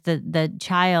triggers the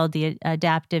child, the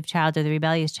adaptive child or the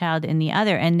rebellious child in the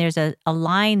other. And there's a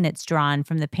line that's drawn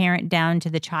from the parent down to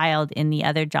the child in the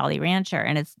other Jolly Rancher.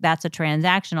 And that's a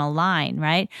transactional line,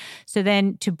 right? So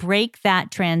then to break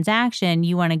that transaction,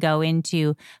 you want to go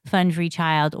into fun-free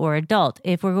child or adult.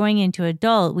 If we're going into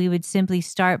adult, we would simply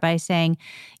start by saying,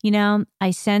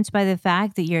 I sense by the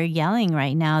fact that you're yelling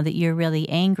right now that you're really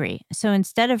angry. So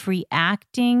instead of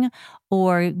reacting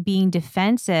or being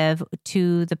defensive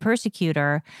to the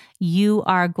persecutor, you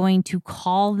are going to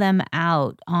call them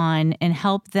out on and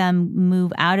help them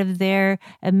move out of their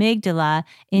amygdala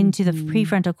into the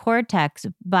prefrontal cortex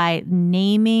by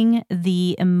naming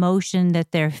the emotion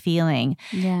that they're feeling.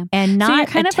 Yeah. And not so you're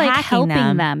kind of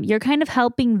helping them. You're kind of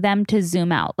helping them to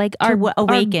zoom out.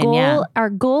 Our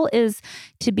goal is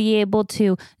to be able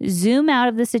to zoom out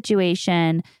of the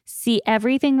situation, see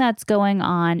everything that's going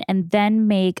on, and then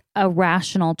make a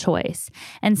rational choice.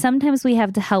 And sometimes we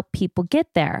have to help people get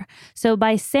there. So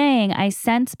by saying, I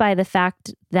sense by the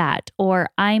fact that, or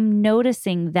I'm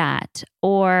noticing that,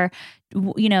 or,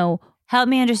 Help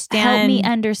me understand. Help me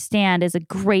understand is a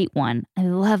great one. I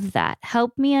love that.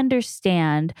 Help me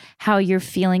understand how you're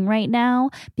feeling right now,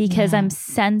 because I'm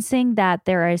sensing that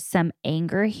there is some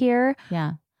anger here.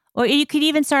 Yeah. Or you could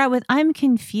even start out with, I'm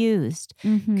confused.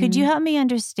 Mm-hmm. Could you help me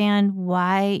understand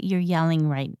why you're yelling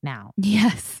right now?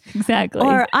 Yes, exactly.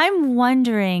 Or I'm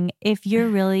wondering if you're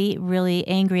really, really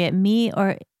angry at me,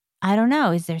 or I don't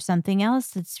know, is there something else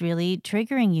that's really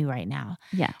triggering you right now?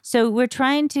 Yeah. So we're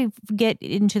trying to get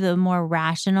into the more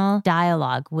rational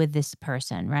dialogue with this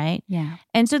person, right? Yeah.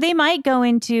 And so they might go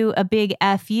into a big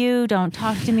F you, don't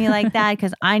talk to me like that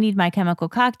because I need my chemical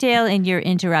cocktail and you're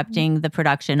interrupting the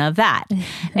production of that.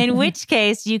 In which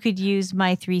case you could use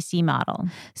my 3C model.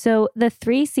 So the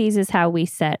 3 C's is how we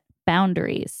set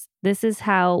boundaries. This is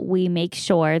how we make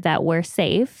sure that we're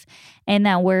safe and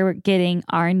that we're getting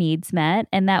our needs met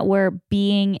and that we're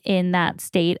being in that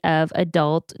state of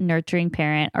adult, nurturing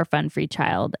parent or fun-free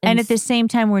child. And at the same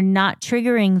time, we're not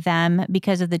triggering them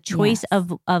because of the choice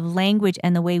of language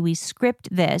and the way we script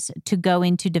this to go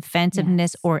into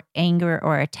defensiveness or anger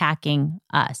or attacking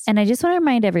us. And I just want to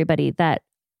remind everybody that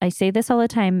I say this all the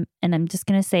time, and I'm just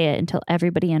going to say it until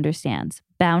everybody understands.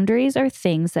 Boundaries are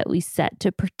things that we set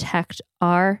to protect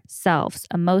ourselves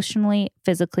emotionally,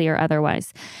 physically, or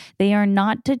otherwise. They are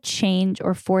not to change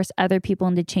or force other people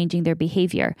into changing their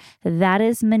behavior. That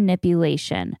is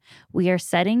manipulation. We are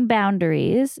setting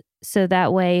boundaries so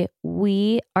that way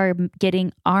we are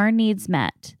getting our needs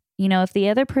met. You know, if the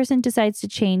other person decides to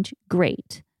change,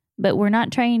 great. But we're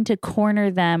not trying to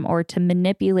corner them or to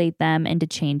manipulate them into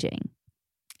changing.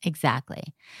 Exactly.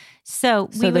 So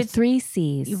the 3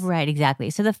 C's. Right, exactly.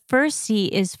 So the first C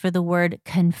is for the word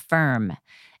confirm.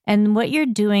 And what you're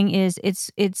doing is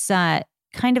it's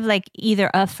kind of like either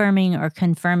affirming or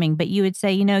confirming, but you would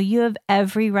say, you know, you have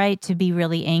every right to be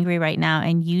really angry right now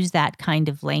and use that kind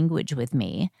of language with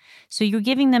me. So you're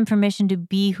giving them permission to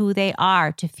be who they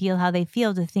are, to feel how they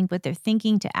feel, to think what they're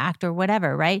thinking, to act or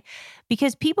whatever, right?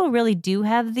 Because people really do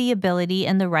have the ability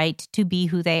and the right to be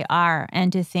who they are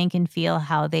and to think and feel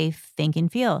how they think and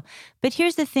feel. But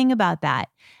here's the thing about that.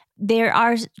 There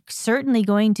are certainly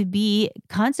going to be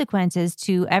consequences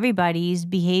to everybody's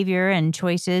behavior and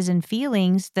choices and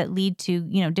feelings that lead to,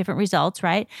 you know, different results,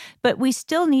 right? But we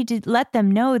still need to let them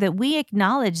know that we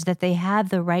acknowledge that they have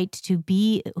the right to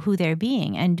be who they're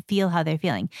being and feel how they're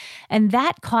feeling. And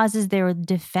that causes their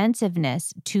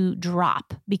defensiveness to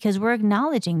drop because we're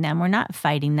acknowledging them. We're not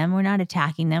fighting them. We're not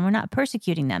attacking them. We're not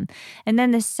persecuting them. And then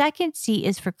the second C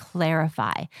is for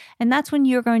clarify. And that's when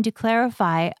you're going to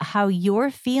clarify how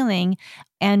you're feeling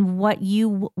and what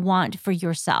you want for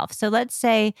yourself. So let's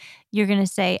say you're going to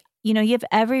say, you know, you have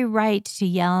every right to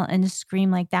yell and to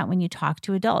scream like that when you talk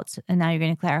to adults. And now you're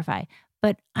going to clarify,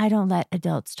 but I don't let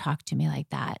adults talk to me like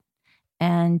that.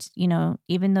 And, you know,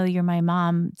 even though you're my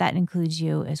mom, that includes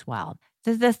you as well.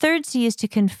 The third C is to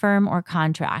confirm or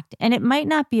contract. And it might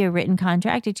not be a written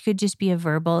contract. It could just be a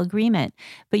verbal agreement.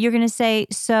 But you're going to say,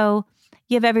 so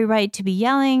you have every right to be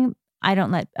yelling. I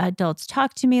don't let adults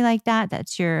talk to me like that.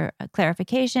 That's your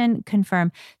clarification.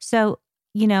 Confirm. So,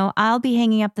 you know, I'll be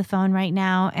hanging up the phone right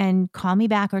now and call me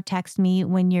back or text me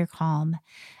when you're calm.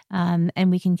 And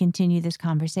we can continue this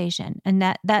conversation. And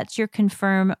that's your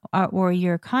confirm or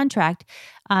your contract.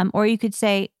 Or you could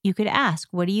say, you could ask,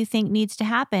 what do you think needs to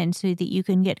happen so that you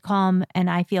can get calm and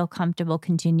I feel comfortable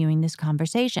continuing this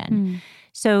conversation?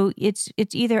 So it's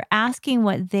either asking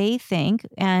what they think,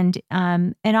 and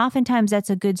oftentimes that's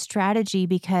a good strategy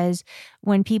because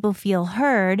when people feel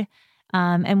heard,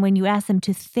 and when you ask them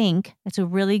to think, that's a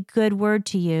really good word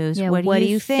to use. Yeah, what do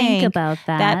you think about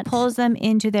that? That pulls them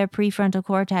into their prefrontal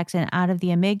cortex and out of the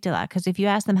amygdala. Because if you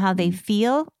ask them how they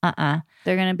feel,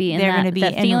 they're going to be in that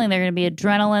feeling. They're going to be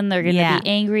adrenaline. They're going to be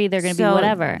angry. They're going to be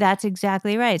whatever. That's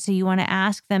exactly right. So you want to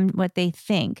ask them what they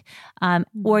think.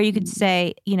 Or you could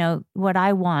say, you know, what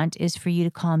I want is for you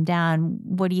to calm down.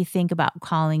 What do you think about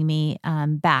calling me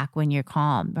back when you're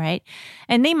calm, right?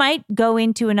 And they might go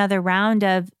into another round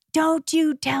of, don't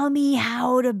you tell me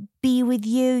how to be with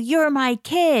you. You're my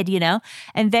kid, you know?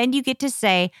 And then you get to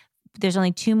say, there's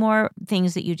only 2 more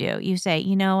things that you do. You say,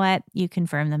 you know what? You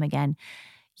confirm them again.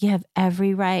 You have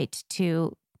every right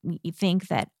to think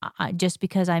that just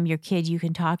because I'm your kid, you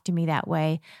can talk to me that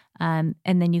way. And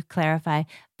then you clarify,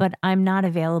 but I'm not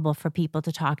available for people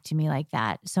to talk to me like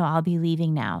that. So I'll be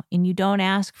leaving now. And you don't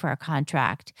ask for a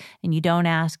contract and you don't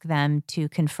ask them to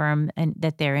confirm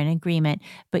that they're in agreement,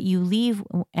 but you leave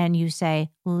and you say,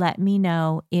 let me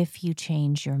know if you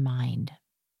change your mind.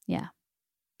 Yeah.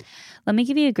 Let me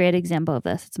give you a great example of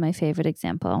this. It's my favorite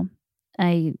example.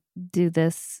 I do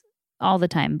this all the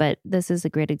time, but this is a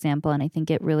great example. And I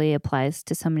think it really applies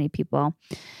to so many people.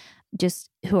 just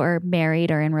who are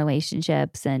married or in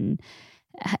relationships. And,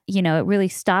 you know, it really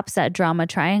stops that drama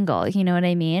triangle. You know what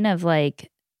I mean? Of like,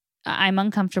 I'm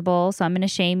uncomfortable, so I'm going to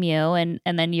shame you, and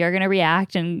then you're going to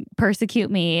react and persecute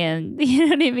me, and you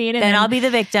know what I mean? And then I'll be the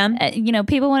victim. You know,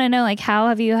 people want to know, like, how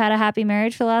have you had a happy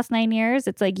marriage for the last 9 years?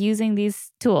 It's like using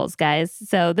these tools, guys.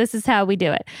 So this is how we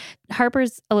do it.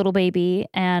 Harper's a little baby,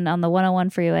 and on the 101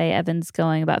 freeway, Evan's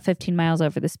going about 15 miles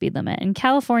over the speed limit. In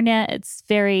California, it's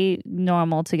very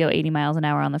normal to go 80 miles an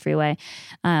hour on the freeway.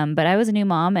 But I was a new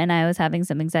mom, and I was having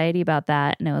some anxiety about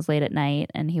that, and it was late at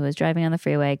night, and he was driving on the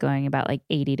freeway going about like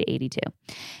 80 to 82.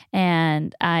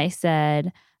 And I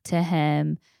said to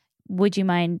him, would you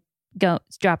mind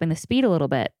dropping the speed a little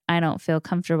bit? I don't feel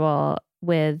comfortable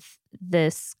with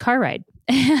this car ride.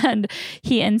 And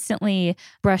he instantly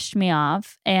brushed me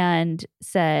off and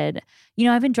said, you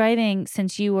know, I've been driving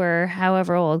since you were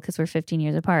however old, because we're 15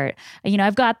 years apart. You know,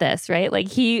 I've got this, right? Like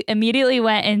he immediately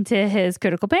went into his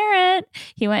critical parent.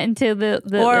 He went into the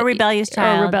rebellious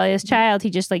child. He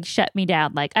just like shut me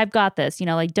down. Like, I've got this, you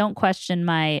know, like don't question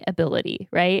my ability,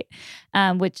 right?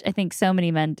 Which I think so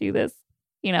many men do this,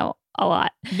 you know, a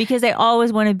lot. Because they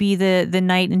always want to be the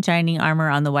knight in shining armor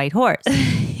on the white horse.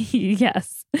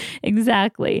 Yes,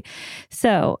 exactly.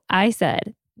 So I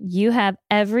said, you have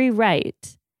every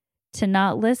right to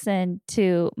not listen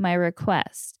to my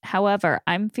request. However,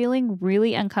 I'm feeling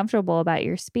really uncomfortable about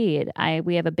your speed.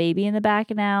 We have a baby in the back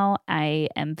now. I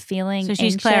am feeling So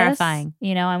she's anxious. clarifying.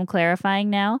 You know, I'm clarifying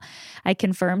now. I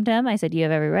confirmed him. I said, you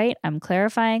have every right. I'm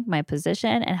clarifying my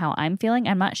position and how I'm feeling.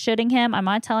 I'm not shooting him. I'm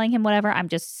not telling him whatever. I'm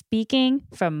just speaking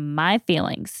from my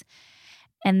feelings.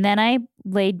 And then I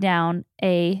laid down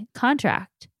a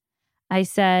contract. I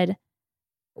said,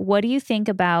 what do you think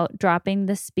about dropping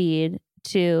the speed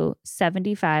to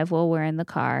 75 while we're in the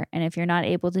car? And if you're not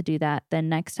able to do that, then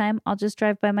next time I'll just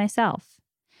drive by myself.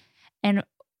 And,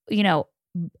 you know,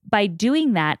 by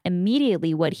doing that,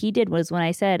 immediately what he did was, when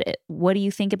I said, what do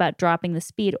you think about dropping the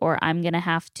speed, or I'm going to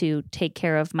have to take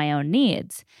care of my own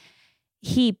needs?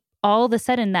 He all of a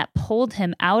sudden, that pulled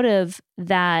him out of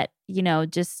that, you know,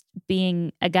 just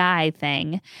being a guy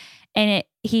thing. And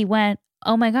he went,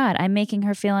 oh my God, I'm making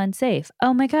her feel unsafe.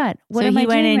 Oh my God, what am I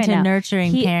doing right now? So he went into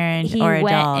nurturing parent or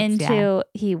adults.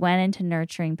 He went into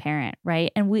nurturing parent,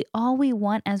 right? And all we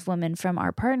want as women from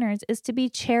our partners is to be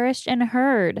cherished and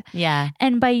heard. Yeah.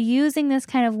 And by using this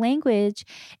kind of language,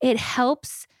 it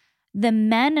helps the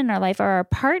men in our life, or our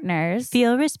partners,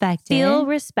 feel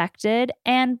respected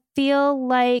and feel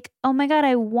like, oh my God,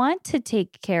 I want to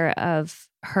take care of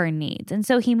her needs. And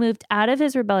so he moved out of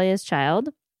his rebellious child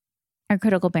or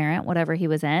critical parent, whatever he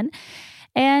was in.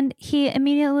 And he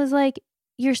immediately was like,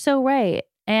 you're so right,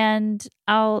 and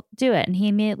I'll do it. And he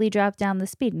immediately dropped down the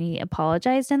speed and he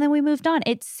apologized. And then we moved on.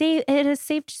 It has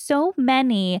saved so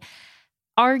many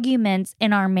arguments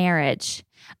in our marriage.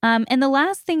 And the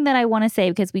last thing that I want to say,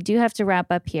 because we do have to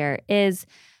wrap up here, is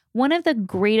one of the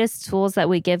greatest tools that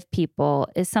we give people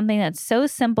is something that's so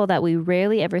simple that we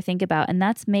rarely ever think about, and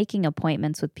that's making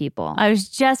appointments with people. I was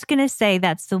just going to say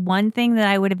that's the one thing that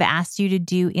I would have asked you to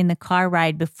do in the car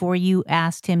ride before you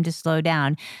asked him to slow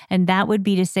down. And that would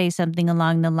be to say something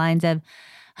along the lines of,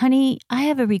 honey, I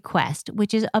have a request,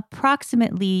 which is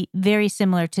approximately very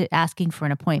similar to asking for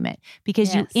an appointment,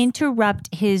 because you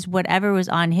interrupt his whatever was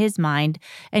on his mind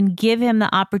and give him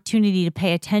the opportunity to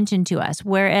pay attention to us.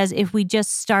 Whereas if we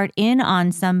just start in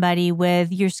on somebody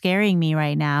with, you're scaring me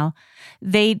right now,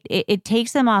 it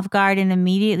takes them off guard and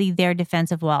immediately their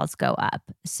defensive walls go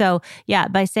up. So yeah,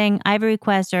 by saying I have a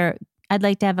request, or I'd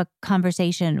like to have a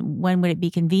conversation, when would it be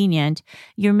convenient?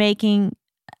 You're making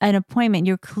an appointment.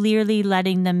 You're clearly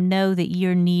letting them know that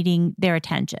you're needing their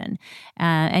attention,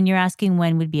 and you're asking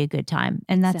when would be a good time.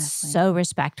 And that's so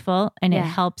respectful, and it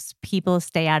helps people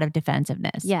stay out of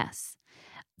defensiveness. Yes.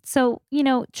 So, you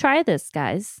know, try this,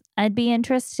 guys. I'd be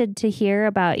interested to hear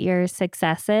about your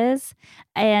successes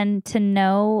and to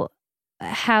know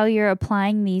how you're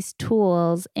applying these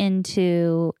tools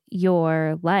into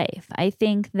your life. I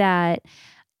think that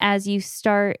as you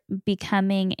start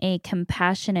becoming a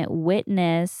compassionate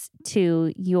witness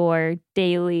to your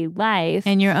daily life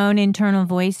and your own internal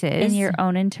voices, in your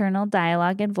own internal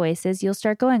dialogue and voices, you'll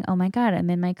start going, oh my God, I'm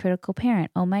in my critical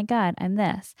parent. Oh my God, I'm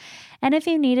this. And if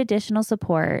you need additional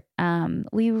support,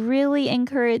 we really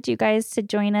encourage you guys to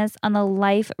join us on the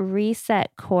Life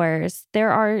Reset course. There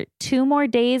are 2 more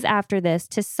days after this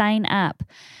to sign up.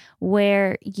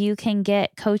 where you can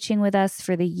get coaching with us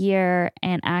for the year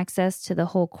and access to the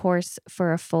whole course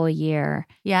for a full year.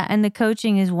 Yeah, and the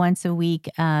coaching is once a week,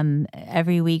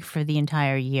 every week for the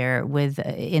entire year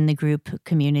in the group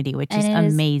community, which is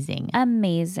amazing.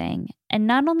 Amazing. And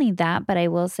not only that, but I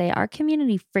will say our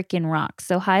community freaking rocks.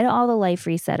 So hi to all the life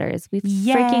resetters. We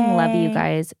freaking love you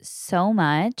guys so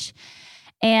much.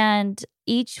 And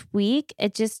each week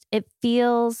it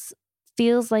feels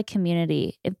like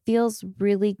community. It feels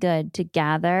really good to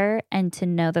gather and to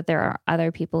know that there are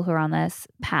other people who are on this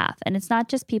path. And it's not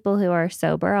just people who are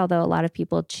sober, although a lot of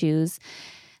people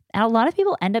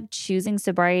end up choosing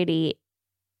sobriety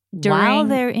while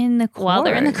they're in the course.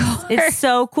 It's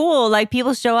so cool. Like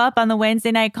people show up on the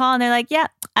Wednesday night call and they're like, yeah,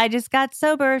 I just got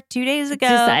sober 2 days ago.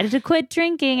 Decided to quit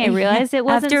drinking. I realized it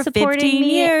wasn't after supporting 15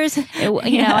 me. years.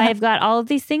 You know, I've got all of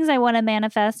these things I want to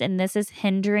manifest and this is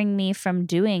hindering me from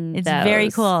doing It's those. very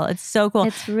cool. It's so cool.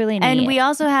 It's really neat. And we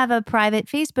also have a private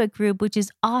Facebook group, which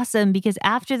is awesome because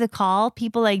after the call,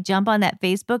 people like jump on that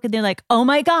Facebook and they're like, oh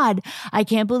my God, I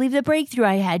can't believe the breakthrough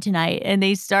I had tonight. And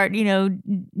they start,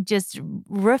 just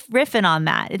riffing on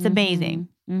that. It's amazing.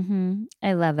 Mm-hmm.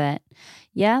 I love it.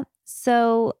 Yeah.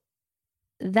 So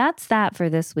that's that for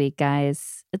this week,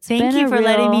 guys. Thank you for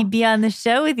letting me be on the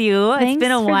show with you. It's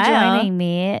been a while. Thanks for joining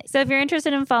me. So if you're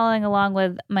interested in following along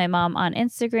with my mom on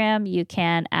Instagram, you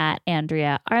can at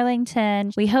Andrea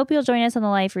Arlington. We hope you'll join us on the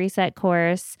Life Reset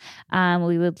course.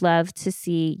 We would love to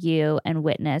see you and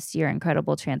witness your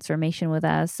incredible transformation with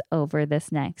us over this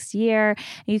next year.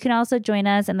 You can also join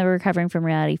us in the Recovering from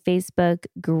Reality Facebook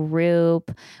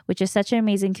group, which is such an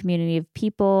amazing community of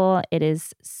people. It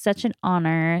is such an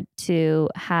honor to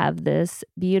have this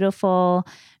beautiful,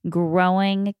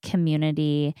 growing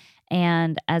community.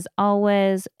 And as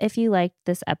always, if you liked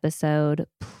this episode,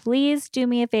 please do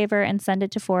me a favor and send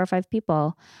it to 4 or 5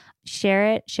 people.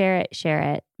 Share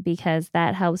it, because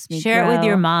that helps me Share grow. it with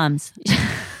your moms.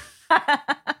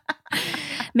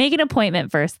 Make an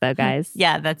appointment first, though, guys.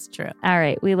 Yeah, that's true. All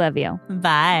right. We love you.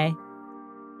 Bye.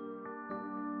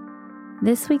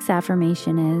 This week's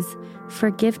affirmation is,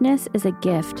 forgiveness is a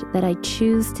gift that I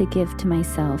choose to give to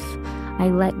myself. I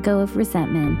let go of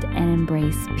resentment and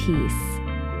embrace peace.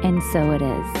 And so it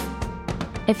is.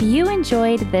 If you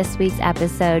enjoyed this week's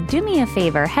episode, do me a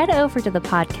favor, head over to the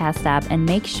podcast app and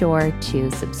make sure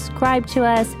to subscribe to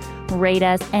us, rate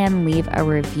us, and leave a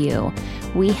review.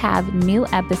 We have new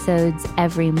episodes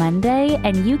every Monday,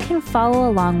 and you can follow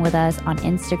along with us on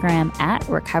Instagram at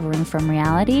Recovering from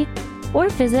Reality, or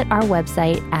visit our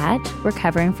website at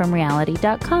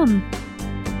recoveringfromreality.com.